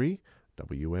 89.3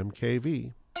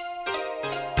 WMKV.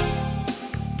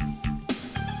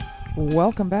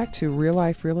 Welcome back to Real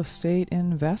Life Real Estate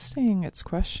Investing. It's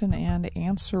question and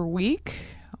answer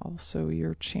week. Also,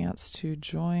 your chance to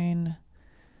join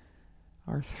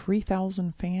our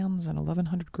 3,000 fans and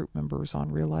 1,100 group members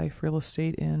on Real Life Real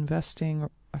Estate Investing.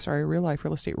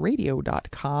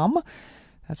 RealLiferealEstateRadio.com.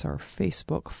 That's our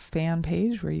Facebook fan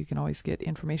page where you can always get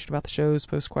information about the shows,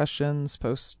 post questions,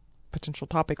 post potential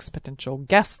topics, potential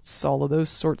guests, all of those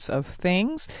sorts of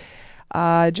things.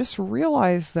 Just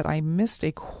realized that I missed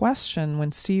a question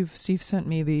when Steve sent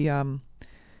me the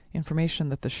information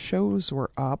that the shows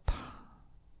were up.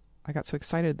 I got so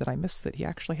excited that I missed that he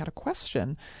actually had a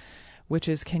question, which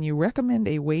is, can you recommend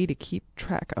a way to keep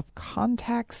track of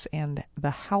contacts and the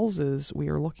houses we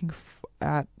are looking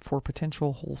at for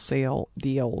potential wholesale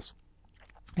deals?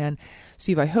 And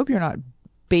Steve, I hope you're not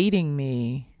baiting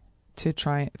me to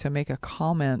try to make a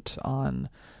comment on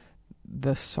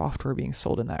the software being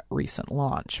sold in that recent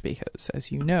launch, because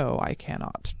as you know, I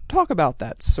cannot talk about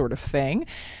that sort of thing.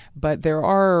 But there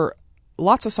are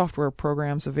lots of software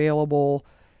programs available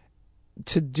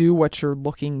to do what you're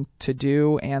looking to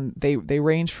do, and they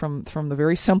range from the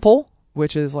very simple,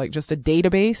 which is like just a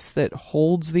database that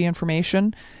holds the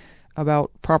information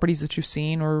about properties that you've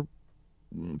seen or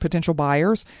potential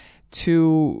buyers,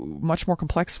 to much more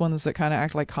complex ones that kind of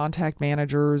act like contact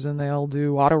managers, and they'll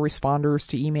do autoresponders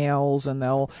to emails, and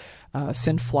they'll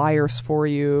send flyers for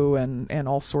you, and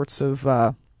all sorts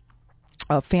of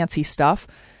fancy stuff.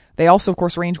 They also, of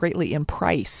course, range greatly in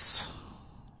price,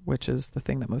 which is the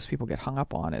thing that most people get hung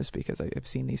up on, is because I've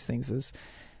seen these things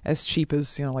as cheap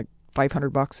as, like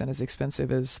 $500 and as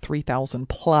expensive as $3,000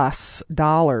 plus.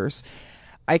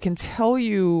 I can tell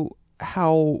you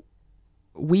how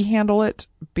we handle it,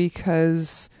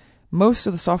 because most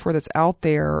of the software that's out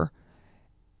there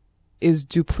is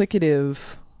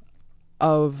duplicative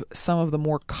of some of the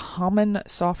more common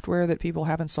software that people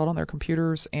have installed on their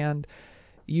computers and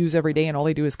use every day, and all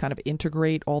they do is kind of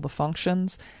integrate all the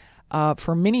functions.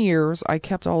 For many years, I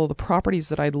kept all of the properties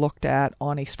that I'd looked at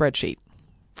on a spreadsheet,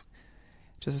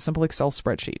 just a simple Excel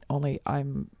spreadsheet. Only I've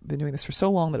been doing this for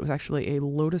so long that it was actually a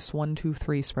Lotus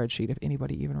 123 spreadsheet. If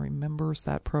anybody even remembers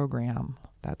that program,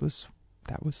 that was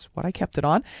what I kept it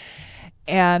on.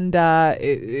 And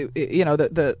the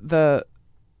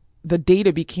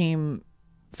data became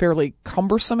fairly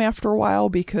cumbersome after a while,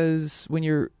 because when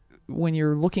you're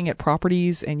looking at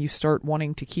properties and you start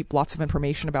wanting to keep lots of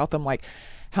information about them, like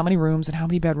how many rooms and how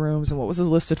many bedrooms and what was it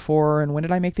listed for and when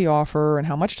did I make the offer and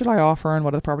how much did I offer and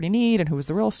what did the property need and who was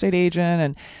the real estate agent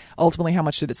and ultimately how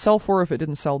much did it sell for if it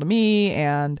didn't sell to me,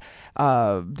 and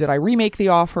did I remake the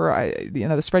offer? The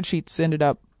spreadsheets ended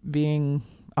up being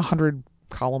 100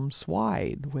 columns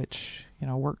wide, which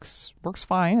works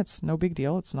fine. It's no big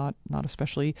deal. It's not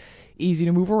especially easy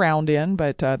to move around in,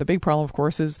 but the big problem, of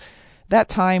course, is that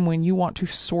time when you want to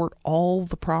sort all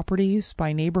the properties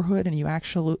by neighborhood and you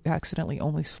actually accidentally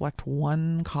only select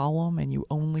one column and you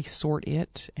only sort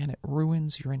it, and it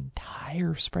ruins your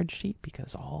entire spreadsheet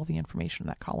because all the information in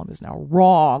that column is now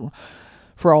wrong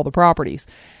for all the properties.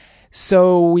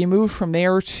 So we moved from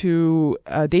there to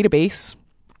a database.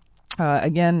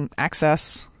 Again,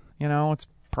 Access, it's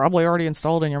probably already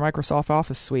installed in your Microsoft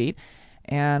Office suite.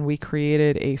 And we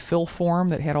created a fill form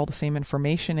that had all the same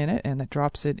information in it, and that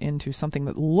drops it into something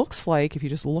that looks like, if you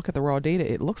just look at the raw data,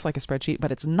 it looks like a spreadsheet,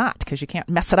 but it's not, because you can't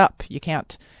mess it up. You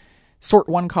can't sort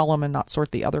one column and not sort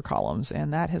the other columns.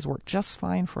 And that has worked just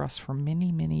fine for us for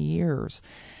many, many years.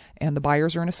 And the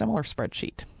buyers are in a similar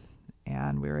spreadsheet.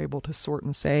 And we were able to sort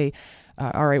and say,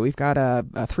 all right, we've got a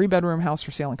 3-bedroom house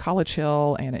for sale in College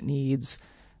Hill, and it needs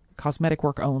cosmetic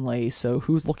work only. So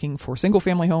who's looking for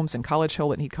single-family homes in College Hill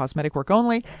that need cosmetic work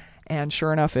only? And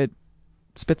sure enough, it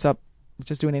spits up,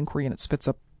 just do an inquiry, and it spits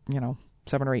up,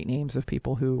 7 or 8 names of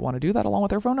people who want to do that, along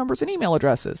with their phone numbers and email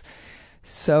addresses.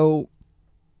 So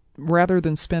rather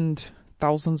than spend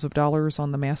thousands of dollars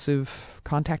on the massive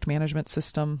contact management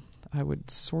system, I would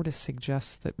sort of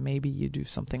suggest that maybe you do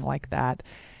something like that.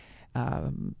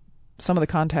 Some of the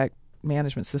contact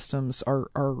management systems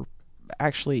are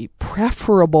actually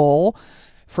preferable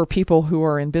for people who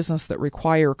are in business that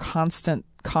require constant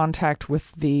contact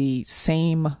with the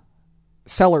same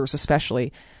sellers,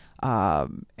 especially.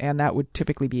 And that would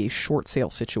typically be a short sale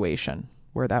situation,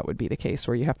 where that would be the case,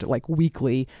 where you have to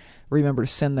weekly remember to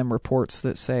send them reports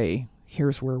that say,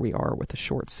 here's where we are with the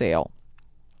short sale.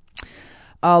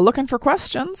 Looking for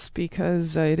questions,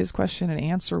 because it is question and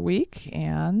answer week,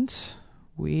 and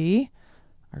we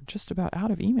are just about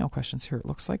out of email questions here, it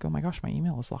looks like. Oh my gosh, my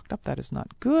email is locked up. That is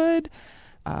not good.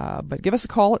 But give us a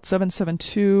call at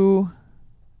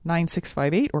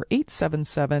 772-9658 or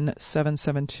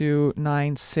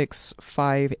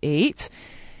 877-772-9658.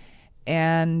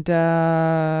 And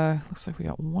looks like we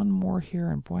got one more here,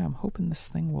 and boy, I'm hoping this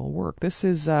thing will work. This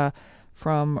is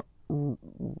from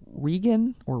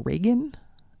Regan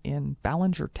in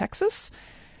Ballinger, Texas,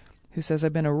 who says,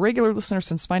 I've been a regular listener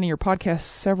since finding your podcast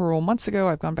several months ago.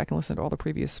 I've gone back and listened to all the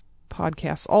previous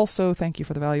podcasts also. Thank you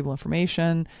for the valuable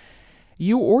information.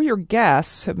 You or your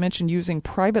guests have mentioned using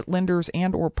private lenders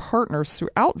and or partners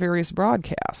throughout various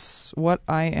broadcasts. What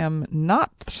I am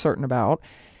not certain about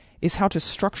is how to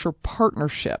structure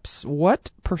partnerships. What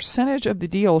percentage of the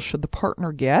deal should the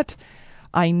partner get?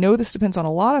 I know this depends on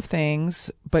a lot of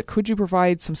things, but could you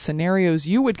provide some scenarios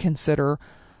you would consider?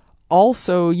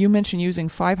 Also, you mentioned using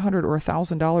 $500 or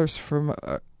 $1,000 from,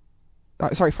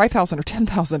 $5,000 or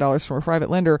 $10,000 from a private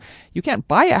lender. You can't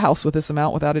buy a house with this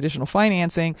amount without additional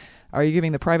financing. Are you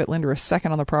giving the private lender a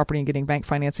second on the property and getting bank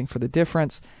financing for the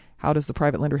difference? How does the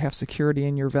private lender have security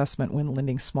in your investment when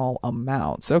lending small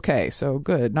amounts? Okay, so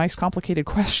good. Nice, complicated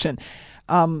question.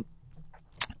 Well,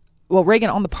 Reagan,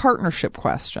 on the partnership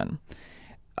question,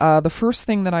 the first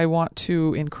thing that I want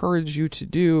to encourage you to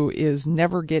do is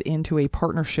never get into a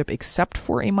partnership except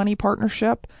for a money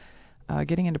partnership.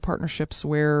 Getting into partnerships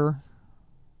where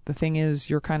the thing is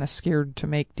you're kind of scared to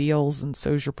make deals and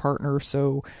so's your partner,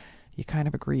 so you kind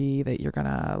of agree that you're going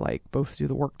to like both do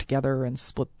the work together and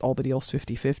split all the deals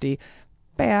 50-50.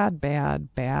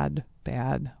 Bad,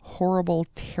 horrible,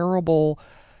 terrible,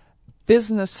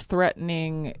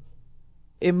 business-threatening,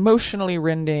 emotionally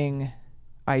rending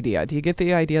idea. Do you get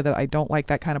the idea that I don't like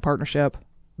that kind of partnership?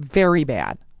 Very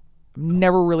bad.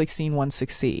 Never really seen one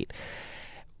succeed.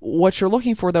 What you're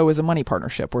looking for, though, is a money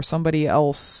partnership where somebody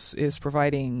else is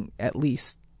providing at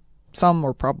least some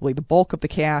or probably the bulk of the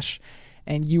cash,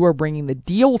 and you are bringing the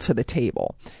deal to the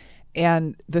table.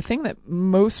 And the thing that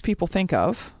most people think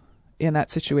of in that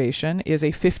situation is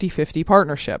a 50-50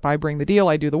 partnership. I bring the deal,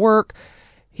 I do the work,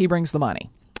 he brings the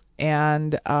money.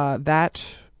 And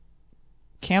that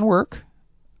can work.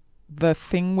 The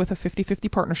thing with a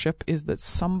 50-50 partnership is that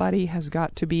somebody has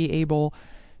got to be able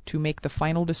to make the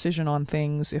final decision on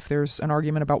things if there's an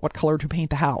argument about what color to paint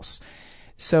the house.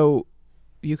 So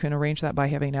you can arrange that by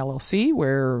having an LLC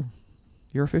where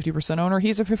you're a 50% owner,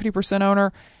 he's a 50%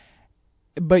 owner,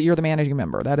 but you're the managing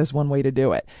member. That is one way to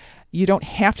do it. You don't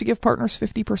have to give partners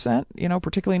 50%,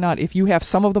 particularly not if you have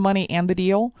some of the money and the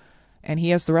deal and he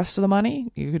has the rest of the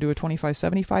money. You could do a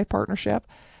 25-75 partnership.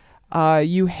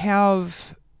 You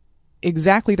have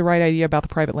exactly the right idea about the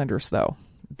private lenders, though.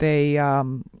 They,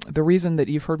 the reason that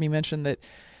you've heard me mention that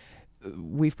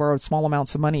we've borrowed small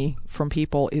amounts of money from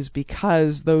people is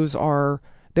because they're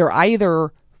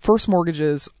either first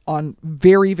mortgages on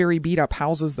very, very beat up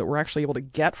houses that we're actually able to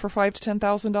get for $5,000 to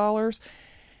 $10,000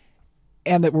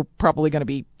 and that we're probably going to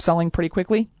be selling pretty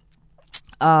quickly.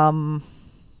 More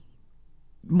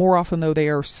often, though, they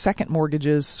are second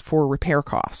mortgages for repair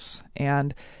costs.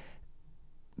 And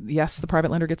yes, the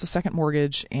private lender gets a second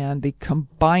mortgage, and the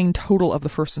combined total of the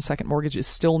first and second mortgage is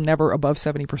still never above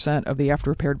 70% of the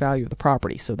after repaired value of the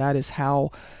property. So that is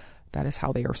how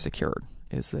they are secured,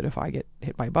 is that if I get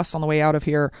hit by a bus on the way out of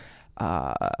here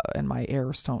and my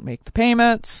heirs don't make the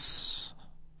payments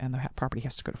and the property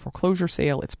has to go to foreclosure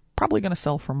sale, it's probably going to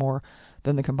sell for more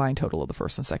than the combined total of the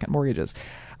first and second mortgages.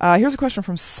 Here's a question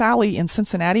from Sally in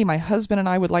Cincinnati. My husband and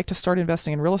I would like to start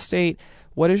investing in real estate.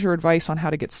 What is your advice on how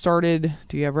to get started?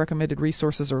 Do you have recommended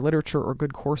resources or literature or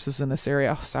good courses in this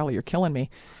area? Oh, Sally, you're killing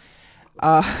me.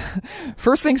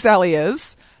 First thing, Sally,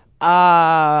 is, no,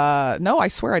 I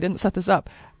swear I didn't set this up.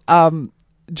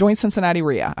 Join Cincinnati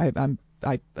REIA.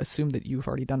 I assume that you've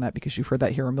already done that because you've heard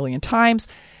that here a million times.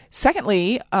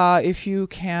 Secondly, if you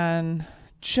can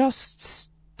just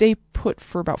stay put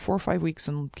for about 4 or 5 weeks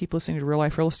and keep listening to Real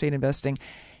Life Real Estate Investing,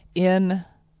 in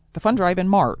the fund drive in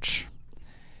March,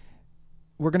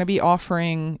 we're going to be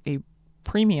offering a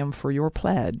premium for your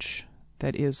pledge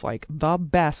that is like the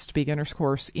best beginner's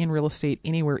course in real estate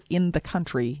anywhere in the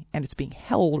country, and it's being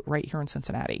held right here in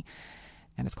Cincinnati.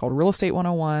 And it's called Real Estate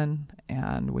 101,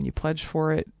 and when you pledge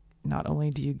for it, not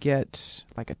only do you get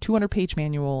like a 200-page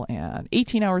manual and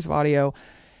 18 hours of audio,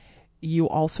 you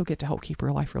also get to help keep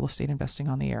Real Life Real Estate Investing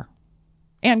on the air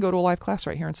and go to a live class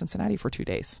right here in Cincinnati for 2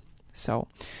 days. So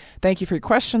thank you for your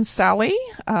question, Sally.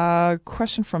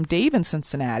 Question from Dave in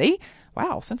Cincinnati.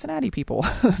 Wow, Cincinnati people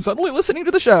suddenly listening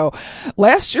to the show.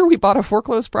 Last year, we bought a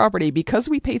foreclosed property. Because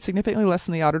we paid significantly less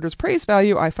than the auditor's appraised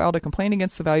value, I filed a complaint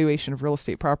against the valuation of real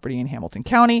estate property in Hamilton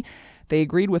County. They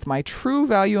agreed with my true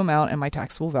value amount, and my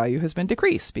taxable value has been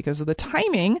decreased. Because of the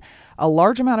timing, a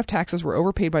large amount of taxes were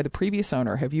overpaid by the previous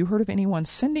owner. Have you heard of anyone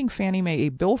sending Fannie Mae a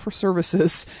bill for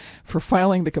services for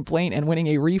filing the complaint and winning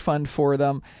a refund for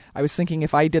them? I was thinking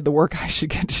if I did the work, I should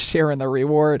get to share in the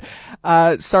reward.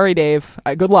 Sorry, Dave.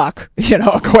 Good luck. Go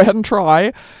ahead and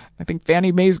try. I think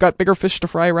Fannie Mae's got bigger fish to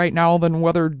fry right now than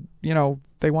whether,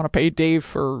 they want to pay Dave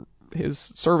for his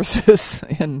services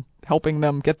in helping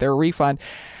them get their refund.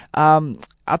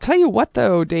 I'll tell you what,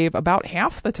 though, Dave, about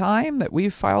half the time that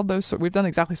we've filed those, we've done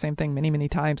exactly the same thing many, many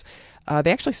times.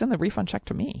 They actually send the refund check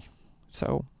to me.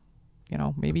 So,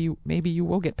 maybe you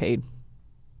will get paid.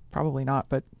 Probably not,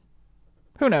 but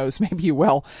who knows? Maybe you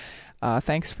will.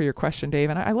 Thanks for your question, Dave.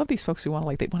 And I love these folks who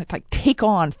want to take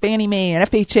on Fannie Mae and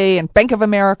FHA and Bank of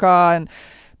America and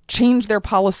change their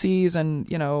policies, and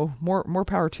more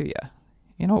power to you.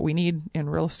 You know what we need in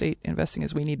real estate investing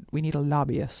is we need a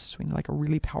lobbyist. We need like a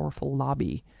really powerful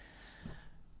lobby.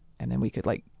 And then we could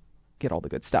like get all the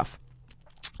good stuff.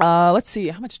 Let's see,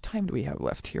 how much time do we have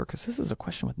left here? Because this is a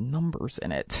question with numbers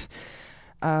in it.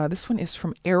 This one is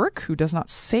from Eric, who does not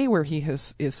say where he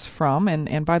is from.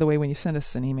 And by the way, when you send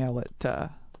us an email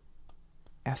at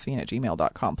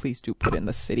askvina@gmail.com, please do put in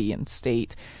the city and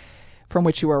state from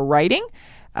which you are writing.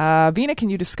 Vina, can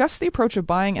you discuss the approach of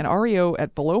buying an REO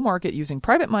at below market using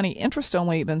private money, interest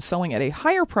only, then selling at a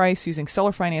higher price using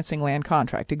seller financing land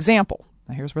contract? Example.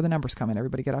 Now here's where the numbers come in.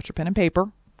 Everybody get out your pen and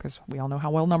paper, because we all know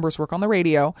how well numbers work on the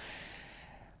radio.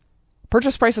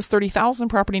 Purchase price is $30,000.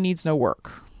 Property needs no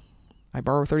work. I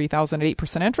borrow $30,000 at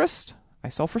 8% interest. I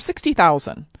sell for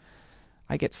 $60,000.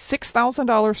 I get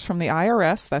 $6,000 from the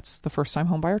IRS. That's the first-time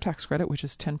homebuyer tax credit, which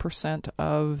is 10%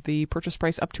 of the purchase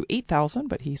price up to $8,000.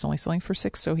 But he's only selling for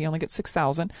 $6,000, so he only gets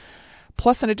 $6,000,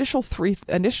 plus an additional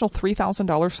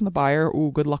 $3,000 from the buyer.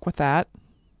 Ooh, good luck with that.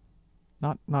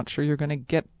 Not sure you're going to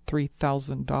get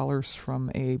 $3,000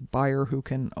 from a buyer who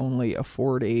can only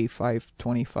afford a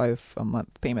 $525 a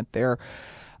month payment there,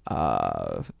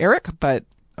 Eric. But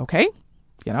okay,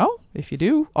 if you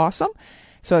do, awesome.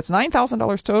 So it's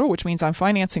 $9,000 total, which means I'm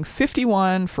financing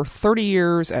 $51,000 for 30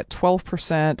 years at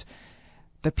 12%.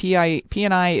 The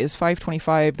P&I is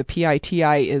 $525. The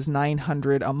PITI is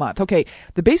 $900 a month. Okay,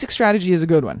 the basic strategy is a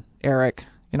good one, Eric.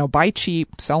 Buy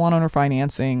cheap, sell on owner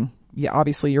financing. Yeah,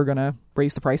 obviously you're going to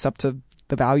raise the price up to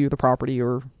the value of the property,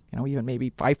 or even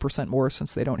maybe 5% more,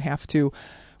 since they don't have to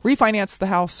refinance the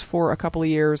house for a couple of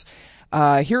years.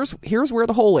 Here's where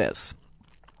the hole is.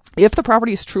 If the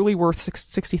property is truly worth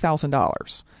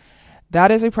 $60,000,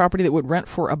 that is a property that would rent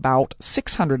for about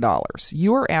 $600.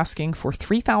 You are asking for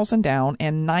 $3,000 down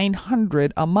and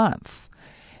 $900 a month.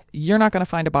 You're not going to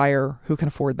find a buyer who can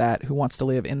afford that, who wants to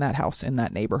live in that house in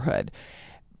that neighborhood.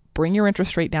 Bring your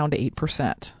interest rate down to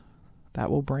 8%. That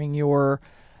will bring your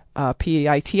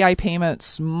PITI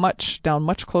payments much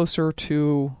closer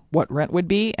to what rent would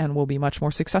be, and will be much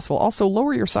more successful. Also,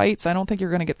 lower your sights. I don't think you're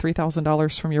going to get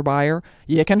 $3,000 from your buyer.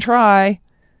 You can try,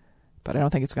 but I don't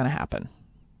think it's going to happen.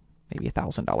 Maybe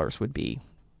 $1,000 would be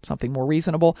something more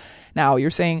reasonable. Now,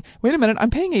 you're saying, wait a minute, I'm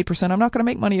paying 8%. I'm not going to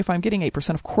make money if I'm getting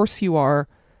 8%. Of course you are,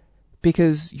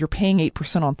 because you're paying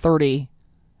 8% on 30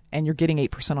 and you're getting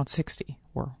 8% on 60,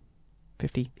 or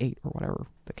 58, or whatever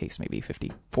the case may be,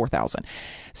 54,000.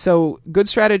 So good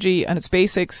strategy, and its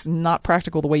basics, not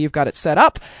practical the way you've got it set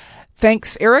up.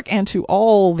 Thanks, Eric, and to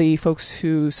all the folks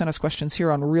who sent us questions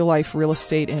here on Real Life Real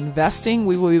Estate Investing.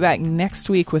 We will be back next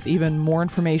week with even more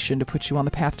information to put you on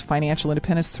the path to financial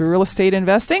independence through real estate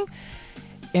investing.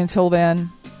 Until then,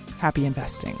 happy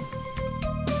investing.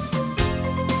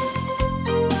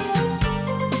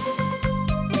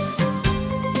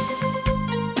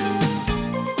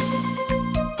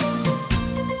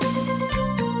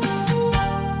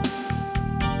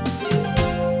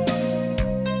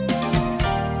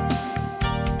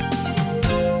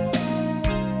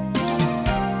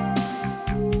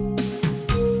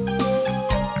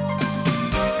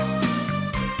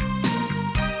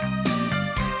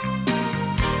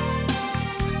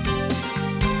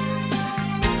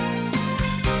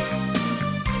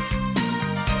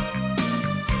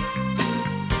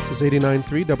 This is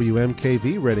 89.3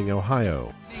 WMKV, Reading,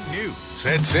 Ohio. News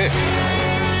at 6.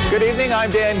 Good evening,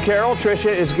 I'm Dan Carroll.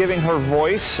 Tricia is giving her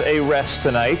voice a rest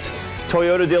tonight.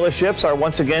 Toyota dealerships are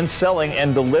once again selling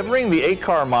and delivering the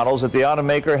 8-car models that the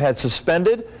automaker had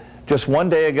suspended just one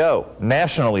day ago.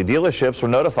 Nationally, dealerships were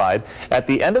notified at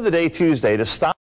the end of the day Tuesday to stop